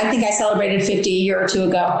 You know, I think I celebrated 50 a year or two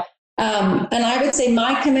ago. And I would say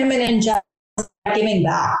my commitment in just giving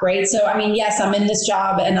back, right? So, I mean, yes, I'm in this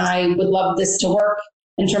job and I would love this to work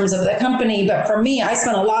in terms of the company. But for me, I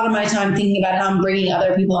spent a lot of my time thinking about how I'm bringing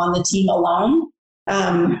other people on the team along.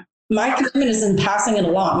 My commitment is in passing it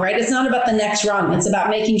along, right? It's not about the next run. It's about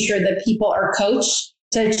making sure that people are coached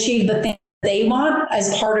to achieve the thing they want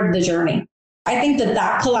as part of the journey. I think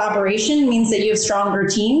that collaboration means that you have stronger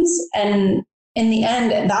teams. And in the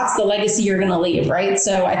end, that's the legacy you're going to leave, right?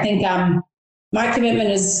 So I think my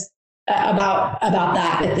commitment is about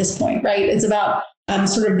that at this point, right? It's about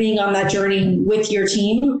sort of being on that journey with your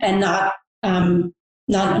team and not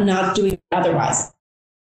doing it otherwise.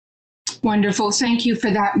 Wonderful. Thank you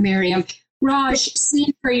for that, Miriam. Raj,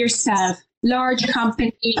 same for yourself. Large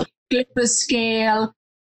company, global scale,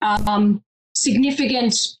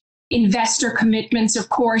 significant investor commitments, of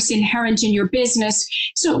course, inherent in your business.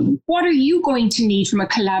 So what are you going to need from a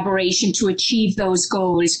collaboration to achieve those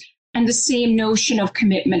goals? And the same notion of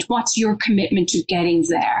commitment. What's your commitment to getting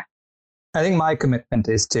there? I think my commitment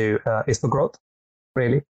is for growth,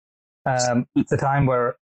 really. It's a time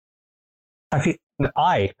where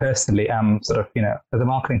I personally am sort of, you know, as a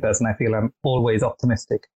marketing person, I feel I'm always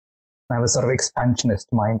optimistic. I have a sort of expansionist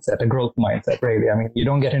mindset, a growth mindset, really. I mean, you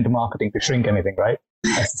don't get into marketing to shrink anything, right?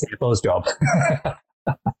 That's the CFO's job.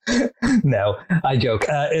 No, I joke.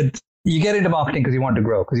 You get into marketing because you want to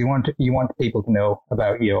grow, because you want people to know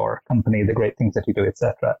about your company, the great things that you do,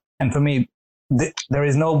 etc. And for me, there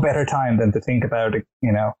is no better time than to think about it,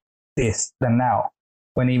 this than now,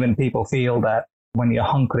 when even people feel that when you're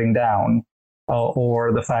hunkering down,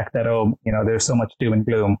 or the fact that, there's so much doom and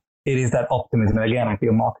gloom, it is that optimism. And again, I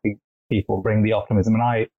feel marketing people bring the optimism,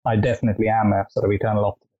 and I definitely am a sort of eternal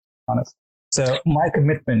optimist, honest. So my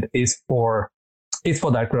commitment is for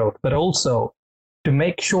that growth, but also to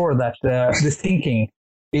make sure that this thinking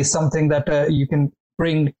is something that you can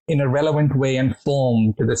bring in a relevant way and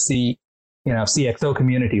form to the CXO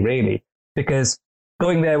community, really. Because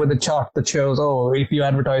going there with a chart that shows, if you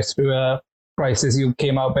advertise through a crisis, you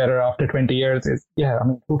came out better after 20 years,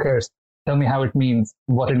 who cares? Tell me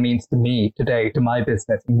what it means to me today, to my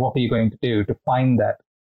business, and what are you going to do to find that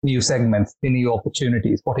new segments, the new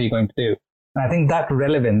opportunities? What are you going to do? And I think that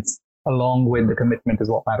relevance along with the commitment is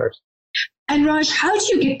what matters. And Raj, how do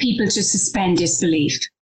you get people to suspend disbelief?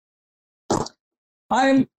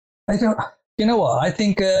 I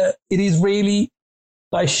think it is really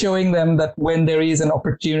by showing them that when there is an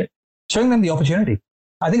opportunity, showing them the opportunity.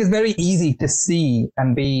 I think it's very easy to see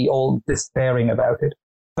and be all despairing about it.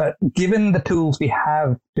 But given the tools we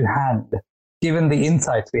have to hand, given the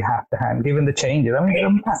insights we have to hand, given the changes, there's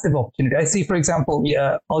a massive opportunity. I see, for example,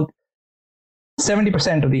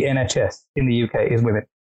 70% of the NHS in the UK is women.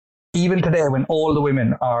 Even today, when all the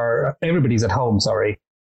women everybody's at home,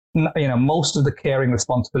 most of the caring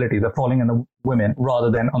responsibilities are falling on the women rather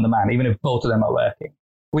than on the man, even if both of them are working.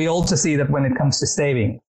 We also see that when it comes to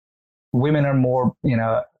saving, women are more,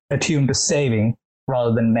 attuned to saving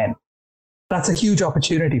rather than men. That's a huge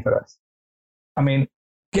opportunity for us.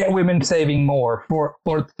 Get women saving more for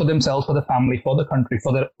themselves, for the family, for the country,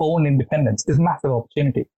 for their own independence is a massive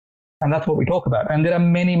opportunity. And that's what we talk about. And there are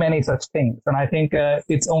many, many such things. And I think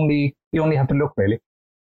you only have to look, really.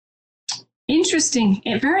 Interesting,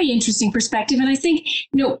 a very interesting perspective. And I think,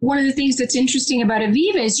 one of the things that's interesting about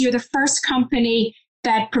Aviva is you're the first company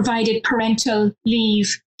that provided parental leave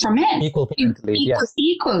for men. Equal parental leave, yes.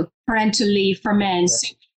 Equal parental leave for men. Yes.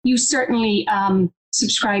 So you certainly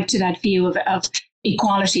subscribe to that view of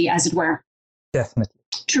equality, as it were. Definitely.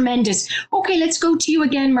 Tremendous. Okay, let's go to you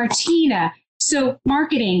again, Martina. So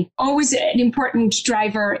marketing, always an important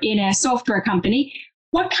driver in a software company.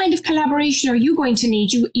 What kind of collaboration are you going to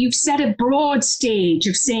need? You've set a broad stage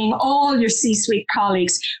of saying all your C-suite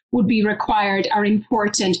colleagues would be required, are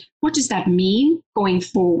important. What does that mean going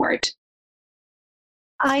forward?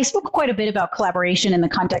 I spoke quite a bit about collaboration in the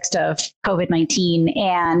context of COVID-19.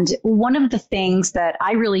 And one of the things that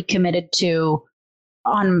I really committed to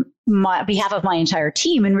on behalf of my entire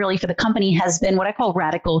team and really for the company has been what I call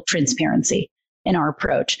radical transparency in our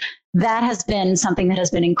approach. That has been something that has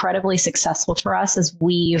been incredibly successful for us as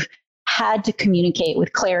we've had to communicate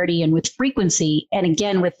with clarity and with frequency. And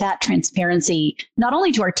again, with that transparency, not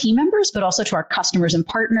only to our team members, but also to our customers and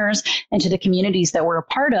partners and to the communities that we're a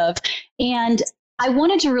part of. And I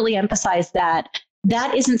wanted to really emphasize that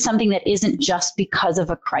isn't something that isn't just because of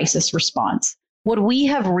a crisis response. What we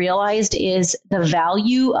have realized is the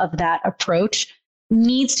value of that approach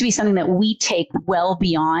needs to be something that we take well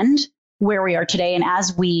beyond where we are today. And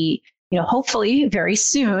as we, hopefully very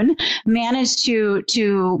soon manage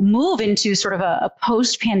to move into sort of a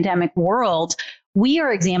post-pandemic world, we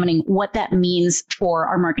are examining what that means for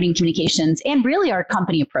our marketing communications and really our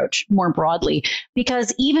company approach more broadly.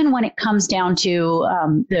 Because even when it comes down to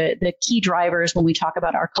the key drivers, when we talk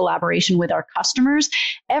about our collaboration with our customers,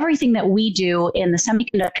 everything that we do in the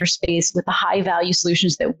semiconductor space with the high value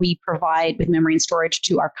solutions that we provide with memory and storage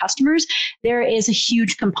to our customers, there is a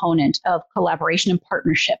huge component of collaboration and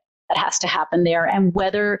partnership that has to happen there. And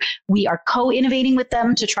whether we are co-innovating with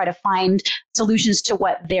them to try to find solutions to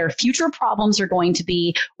what their future problems are going to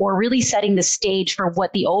be, or really setting the stage for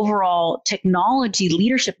what the overall technology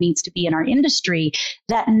leadership needs to be in our industry,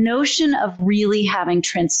 that notion of really having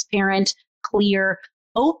transparent, clear,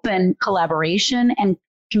 open collaboration and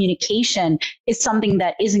communication is something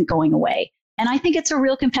that isn't going away. And I think it's a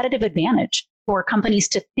real competitive advantage for companies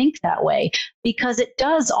to think that way, because it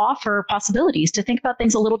does offer possibilities to think about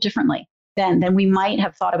things a little differently than we might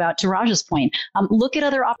have thought about, to Raj's point. Look at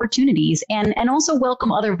other opportunities and also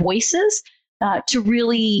welcome other voices to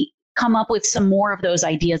really come up with some more of those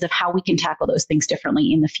ideas of how we can tackle those things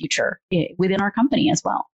differently in the future within our company as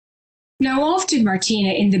well. Now, often,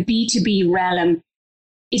 Martina, in the B2B realm,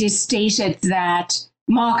 it is stated that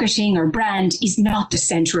marketing or brand is not the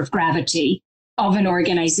center of gravity of an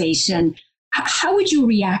organization. How would you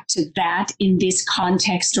react to that in this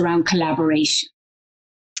context around collaboration?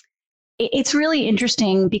 It's really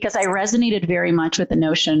interesting because I resonated very much with the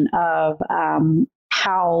notion of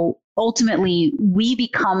how ultimately we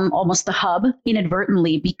become almost the hub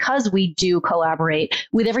inadvertently because we do collaborate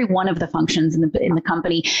with every one of the functions in the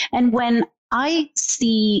company. And when I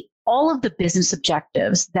see all of the business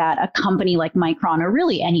objectives that a company like Micron or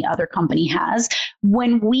really any other company has,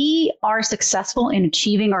 when we are successful in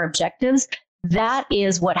achieving our objectives, that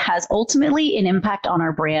is what has ultimately an impact on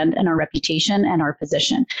our brand and our reputation and our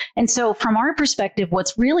position. And so from our perspective,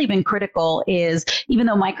 what's really been critical is, even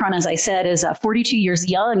though Micron, as I said, is 42 years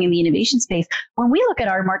young in the innovation space, when we look at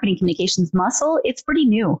our marketing communications muscle, it's pretty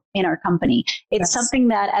new in our company. It's something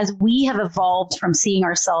that as we have evolved from seeing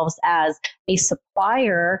ourselves as a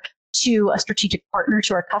supplier to a strategic partner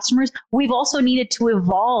to our customers, we've also needed to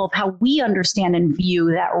evolve how we understand and view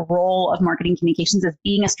that role of marketing communications as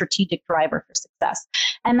being a strategic driver for success.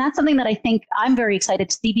 And that's something that I think I'm very excited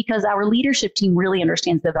to see because our leadership team really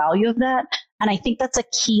understands the value of that. And I think that's a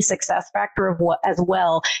key success factor of what as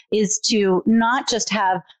well is to not just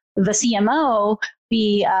have the CMO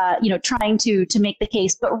be trying to make the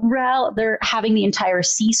case, but rather having the entire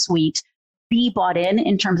C-suite be bought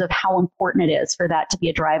in terms of how important it is for that to be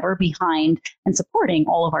a driver behind and supporting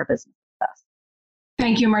all of our business success.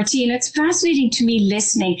 Thank you, Martina. It's fascinating to me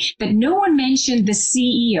listening that no one mentioned the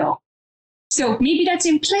CEO. So maybe that's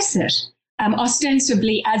implicit,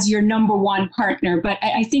 ostensibly as your number one partner, but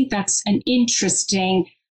I think that's an interesting,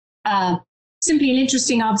 simply an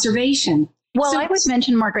interesting observation. Well, I would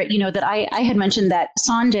mention, Margaret, that I had mentioned that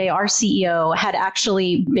Sanjay, our CEO, had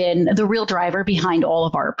actually been the real driver behind all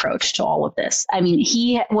of our approach to all of this. I mean,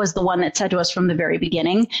 he was the one that said to us from the very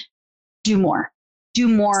beginning, do more,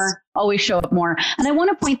 always show up more. And I want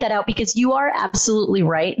to point that out because you are absolutely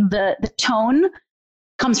right. The tone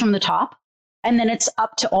comes from the top, and then it's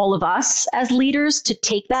up to all of us as leaders to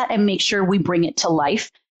take that and make sure we bring it to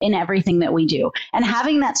life in everything that we do. And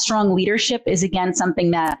having that strong leadership is, again, something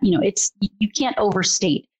that, you can't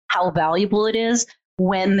overstate how valuable it is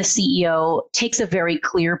when the CEO takes a very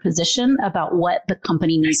clear position about what the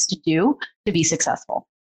company needs to do to be successful.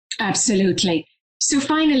 Absolutely. So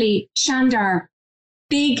finally, Shandar,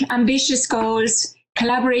 big, ambitious goals,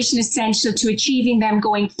 collaboration essential to achieving them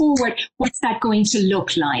going forward. What's that going to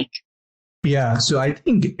look like? Yeah, so I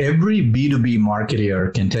think every B2B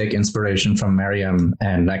marketer can take inspiration from Miriam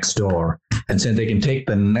and Nextdoor and say they can take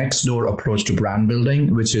the Nextdoor approach to brand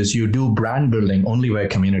building, which is you do brand building only by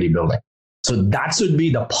community building. So that should be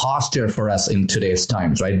the posture for us in today's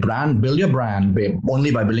times, right? Build your brand only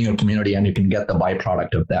by building your community, and you can get the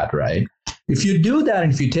byproduct of that, right? If you do that,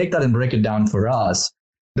 and if you take that and break it down for us,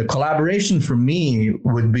 the collaboration for me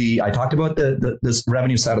would be, I talked about this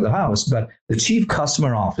revenue side of the house, but the chief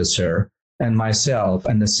customer officer and myself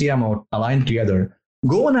and the CMO aligned together,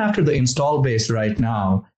 going after the install base right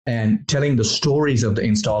now and telling the stories of the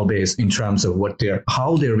install base in terms of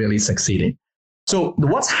how they're really succeeding. So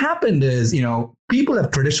what's happened is, people have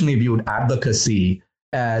traditionally viewed advocacy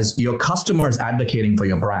as your customers advocating for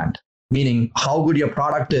your brand, meaning how good your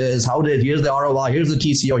product is, here's the ROI, here's the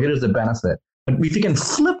TCO, here's the benefit. But if you can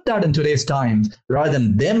flip that in today's times, rather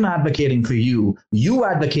than them advocating for you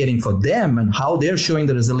advocating for them and how they're showing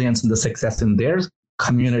the resilience and the success in their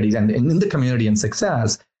communities and in the community and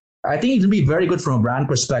success, I think it will be very good from a brand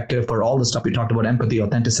perspective for all the stuff we talked about, empathy,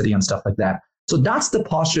 authenticity, and stuff like that. So that's the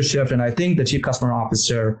posture shift. And I think the chief customer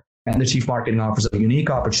officer and the chief marketing officer have a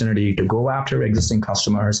unique opportunity to go after existing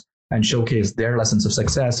customers and showcase their lessons of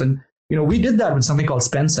success. And we did that with something called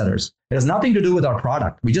Spendsetters. It has nothing to do with our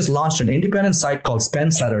product. We just launched an independent site called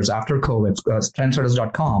Spendsetters after COVID,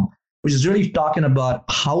 spendsetters.com, which is really talking about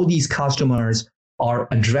how these customers are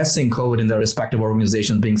addressing COVID in their respective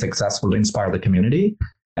organizations, being successful to inspire the community.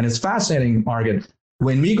 And it's fascinating, Margaret,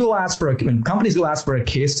 when companies go ask for a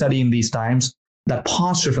case study in these times, that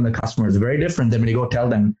posture from the customer is very different than when you go tell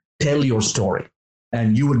them, tell your story.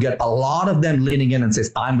 And you would get a lot of them leaning in and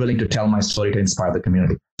says, I'm willing to tell my story to inspire the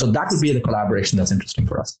community. So that would be the collaboration that's interesting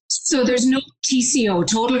for us. So there's no TCO,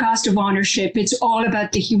 total cost of ownership. It's all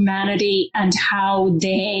about the humanity and how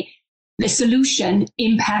the solution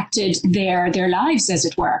impacted their lives, as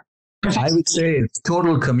it were. I would say it's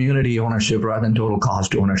total community ownership rather than total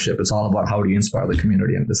cost ownership. It's all about how do you inspire the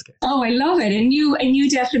community in this case. Oh, I love it. A new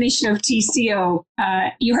definition of TCO.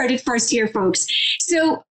 You heard it first here, folks.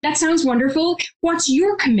 So that sounds wonderful. What's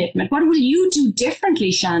your commitment? What will you do differently,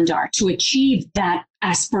 Shandar, to achieve that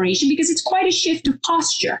aspiration? Because it's quite a shift of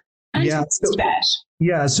posture. And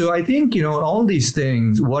so I think, all these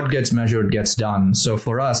things, what gets measured gets done. So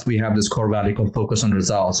for us, we have this core value called focus on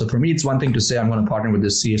results. So for me, it's one thing to say, I'm going to partner with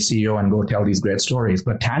this CEO and go tell these great stories.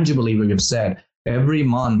 But tangibly, we have said every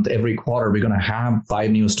month, every quarter, we're going to have 5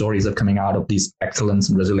 new stories that are coming out of these excellence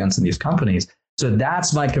and resilience in these companies. So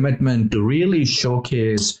that's my commitment, to really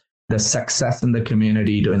showcase the success in the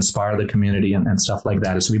community, to inspire the community and stuff like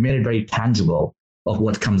that. So we made it very tangible of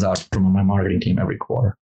what comes out from my marketing team every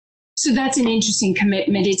quarter. So that's an interesting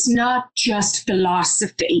commitment. It's not just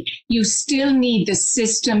philosophy. You still need the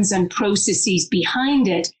systems and processes behind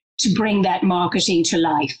it to bring that marketing to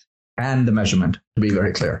life. And the measurement, to be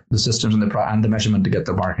very clear, the systems and the measurement to get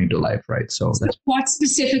the marketing to life, right? So what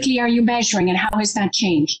specifically are you measuring, and how has that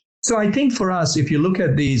changed? So I think for us, if you look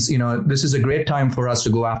at these, this is a great time for us to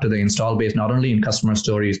go after the install base, not only in customer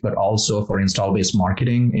stories, but also for install base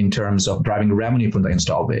marketing in terms of driving revenue from the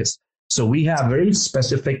install base. So we have very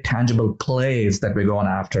specific, tangible plays that we're going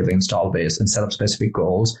after the install base and set up specific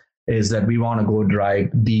goals. Is that we want to go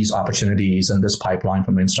drive these opportunities and this pipeline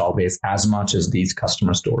from the install base as much as these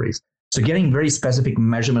customer stories. So getting very specific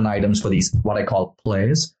measurement items for these, what I call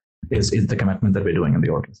plays, is the commitment that we're doing in the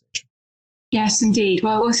organization. Yes, indeed.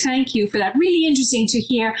 Well, thank you for that. Really interesting to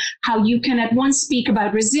hear how you can at once speak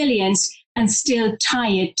about resilience and still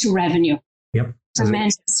tie it to revenue. Yep.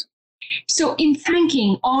 Tremendous. So in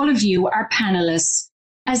thanking all of you, our panelists,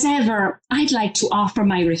 as ever, I'd like to offer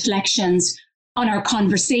my reflections on our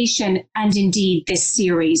conversation and indeed this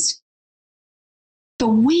series. The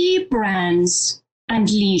way brands and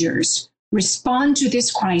leaders respond to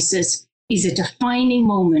this crisis is a defining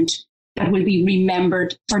moment that will be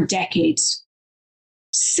remembered for decades.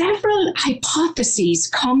 Several hypotheses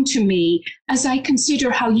come to me as I consider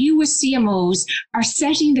how you as CMOs are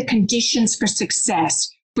setting the conditions for success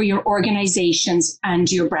for your organizations and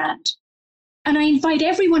your brand. And I invite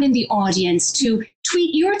everyone in the audience to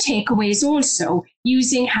tweet your takeaways also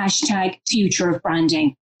using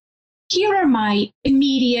 #FutureOfBranding. Here are my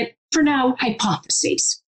immediate, for now,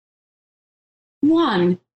 hypotheses.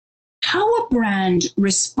 1, how a brand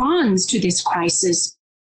responds to this crisis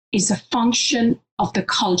is a function of the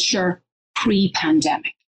culture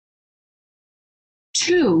pre-pandemic.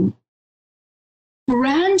 2,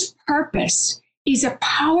 brand purpose is a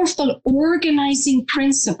powerful organizing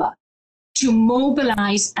principle to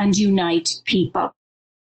mobilize and unite people.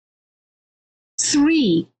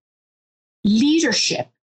 3, leadership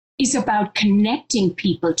is about connecting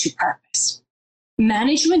people to purpose.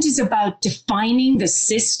 Management is about defining the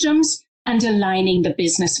systems and aligning the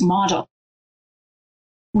business model.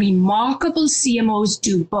 Remarkable CMOs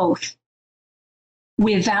do both.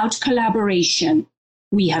 Without collaboration,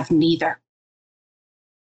 we have neither.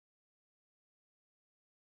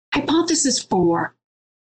 Hypothesis 4.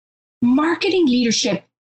 Marketing leadership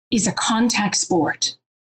is a contact sport.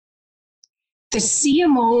 The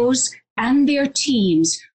CMOs and their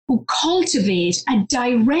teams who cultivate a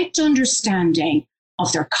direct understanding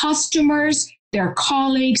of their customers, their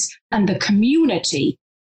colleagues, and the community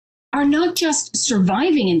are not just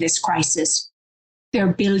surviving in this crisis,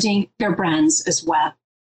 they're building their brands as well.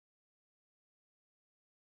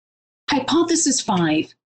 Hypothesis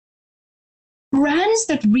 5. Brands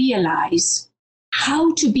that realize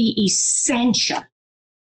how to be essential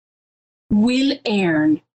will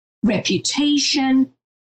earn reputation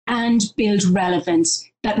and build relevance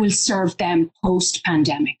that will serve them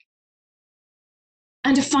post-pandemic.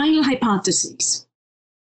 And a final hypothesis,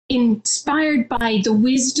 inspired by the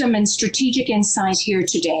wisdom and strategic insight here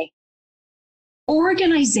today.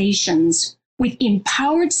 Organizations with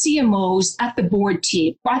empowered CMOs at the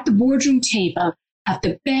boardroom table have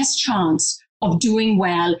the best chance of doing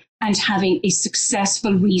well and having a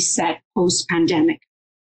successful reset post-pandemic.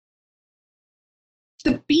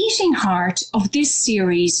 The beating heart of this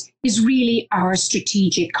series is really our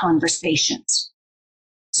strategic conversations.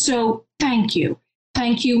 So thank you.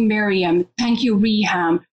 Thank you, Miriam. Thank you,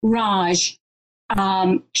 Riham, Raj,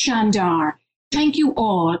 Shandar. Thank you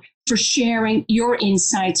all for sharing your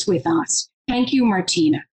insights with us. Thank you,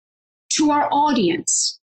 Martina. To our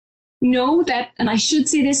audience, know that, and I should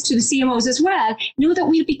say this to the CMOs as well, know that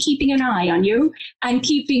we'll be keeping an eye on you and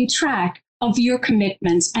keeping track of your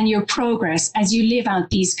commitments and your progress as you live out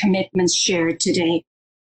these commitments shared today.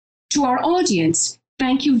 To our audience,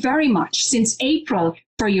 thank you very much since April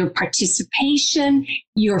for your participation,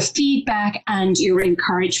 your feedback, and your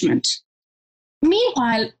encouragement.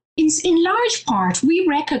 Meanwhile, in large part, we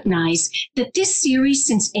recognize that this series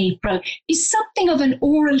since April is something of an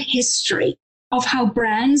oral history of how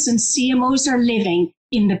brands and CMOs are living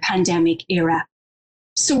in the pandemic era.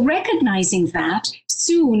 So recognizing that,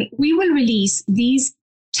 soon we will release these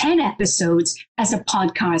 10 episodes as a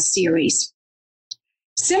podcast series.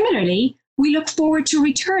 Similarly, we look forward to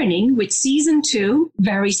returning with season 2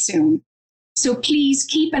 very soon. So please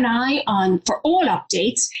keep an eye on for all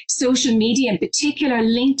updates, social media in particular,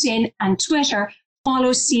 LinkedIn and Twitter.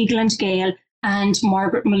 Follow Siegel & Gale and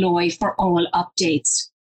Margaret Malloy for all updates.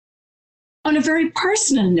 On a very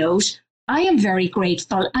personal note, I am very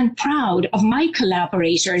grateful and proud of my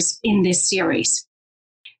collaborators in this series.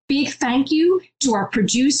 Big thank you to our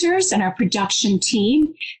producers and our production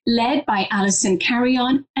team, led by Alison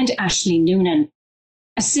Carrion and Ashley Noonan.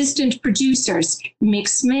 Assistant producers, Mick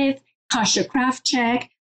Smith, Kasha Kraftcheck,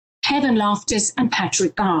 Kevin Loftus, and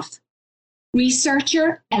Patrick Goff.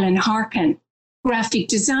 Researcher, Ellen Harkin. Graphic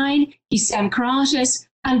design, Issam Karatis,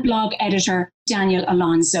 and blog editor, Daniel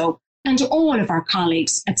Alonso. And all of our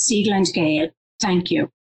colleagues at Siegel & Gale, thank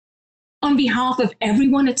you. On behalf of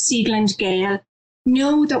everyone at Siegel & Gale,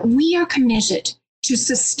 know that we are committed to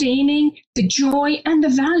sustaining the joy and the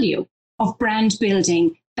value of brand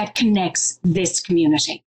building that connects this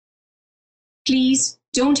community. Please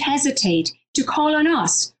don't hesitate to call on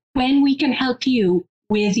us when we can help you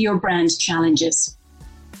with your brand challenges.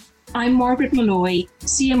 I'm Margaret Malloy,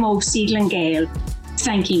 CMO Siegel & Gale,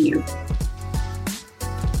 thanking you.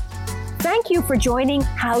 Thank you for joining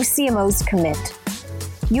How CMOs Commit.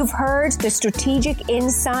 You've heard the strategic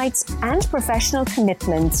insights and professional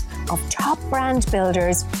commitments of top brand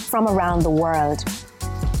builders from around the world.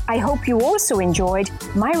 I hope you also enjoyed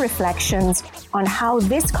my reflections on how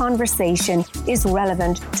this conversation is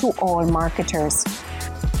relevant to all marketers.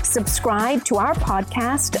 Subscribe to our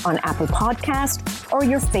podcast on Apple Podcast or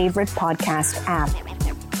your favorite podcast app.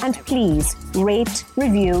 And please rate,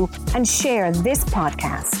 review, and share this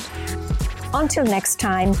podcast. Until next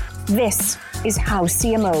time, this is How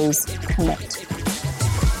CMOs Commit.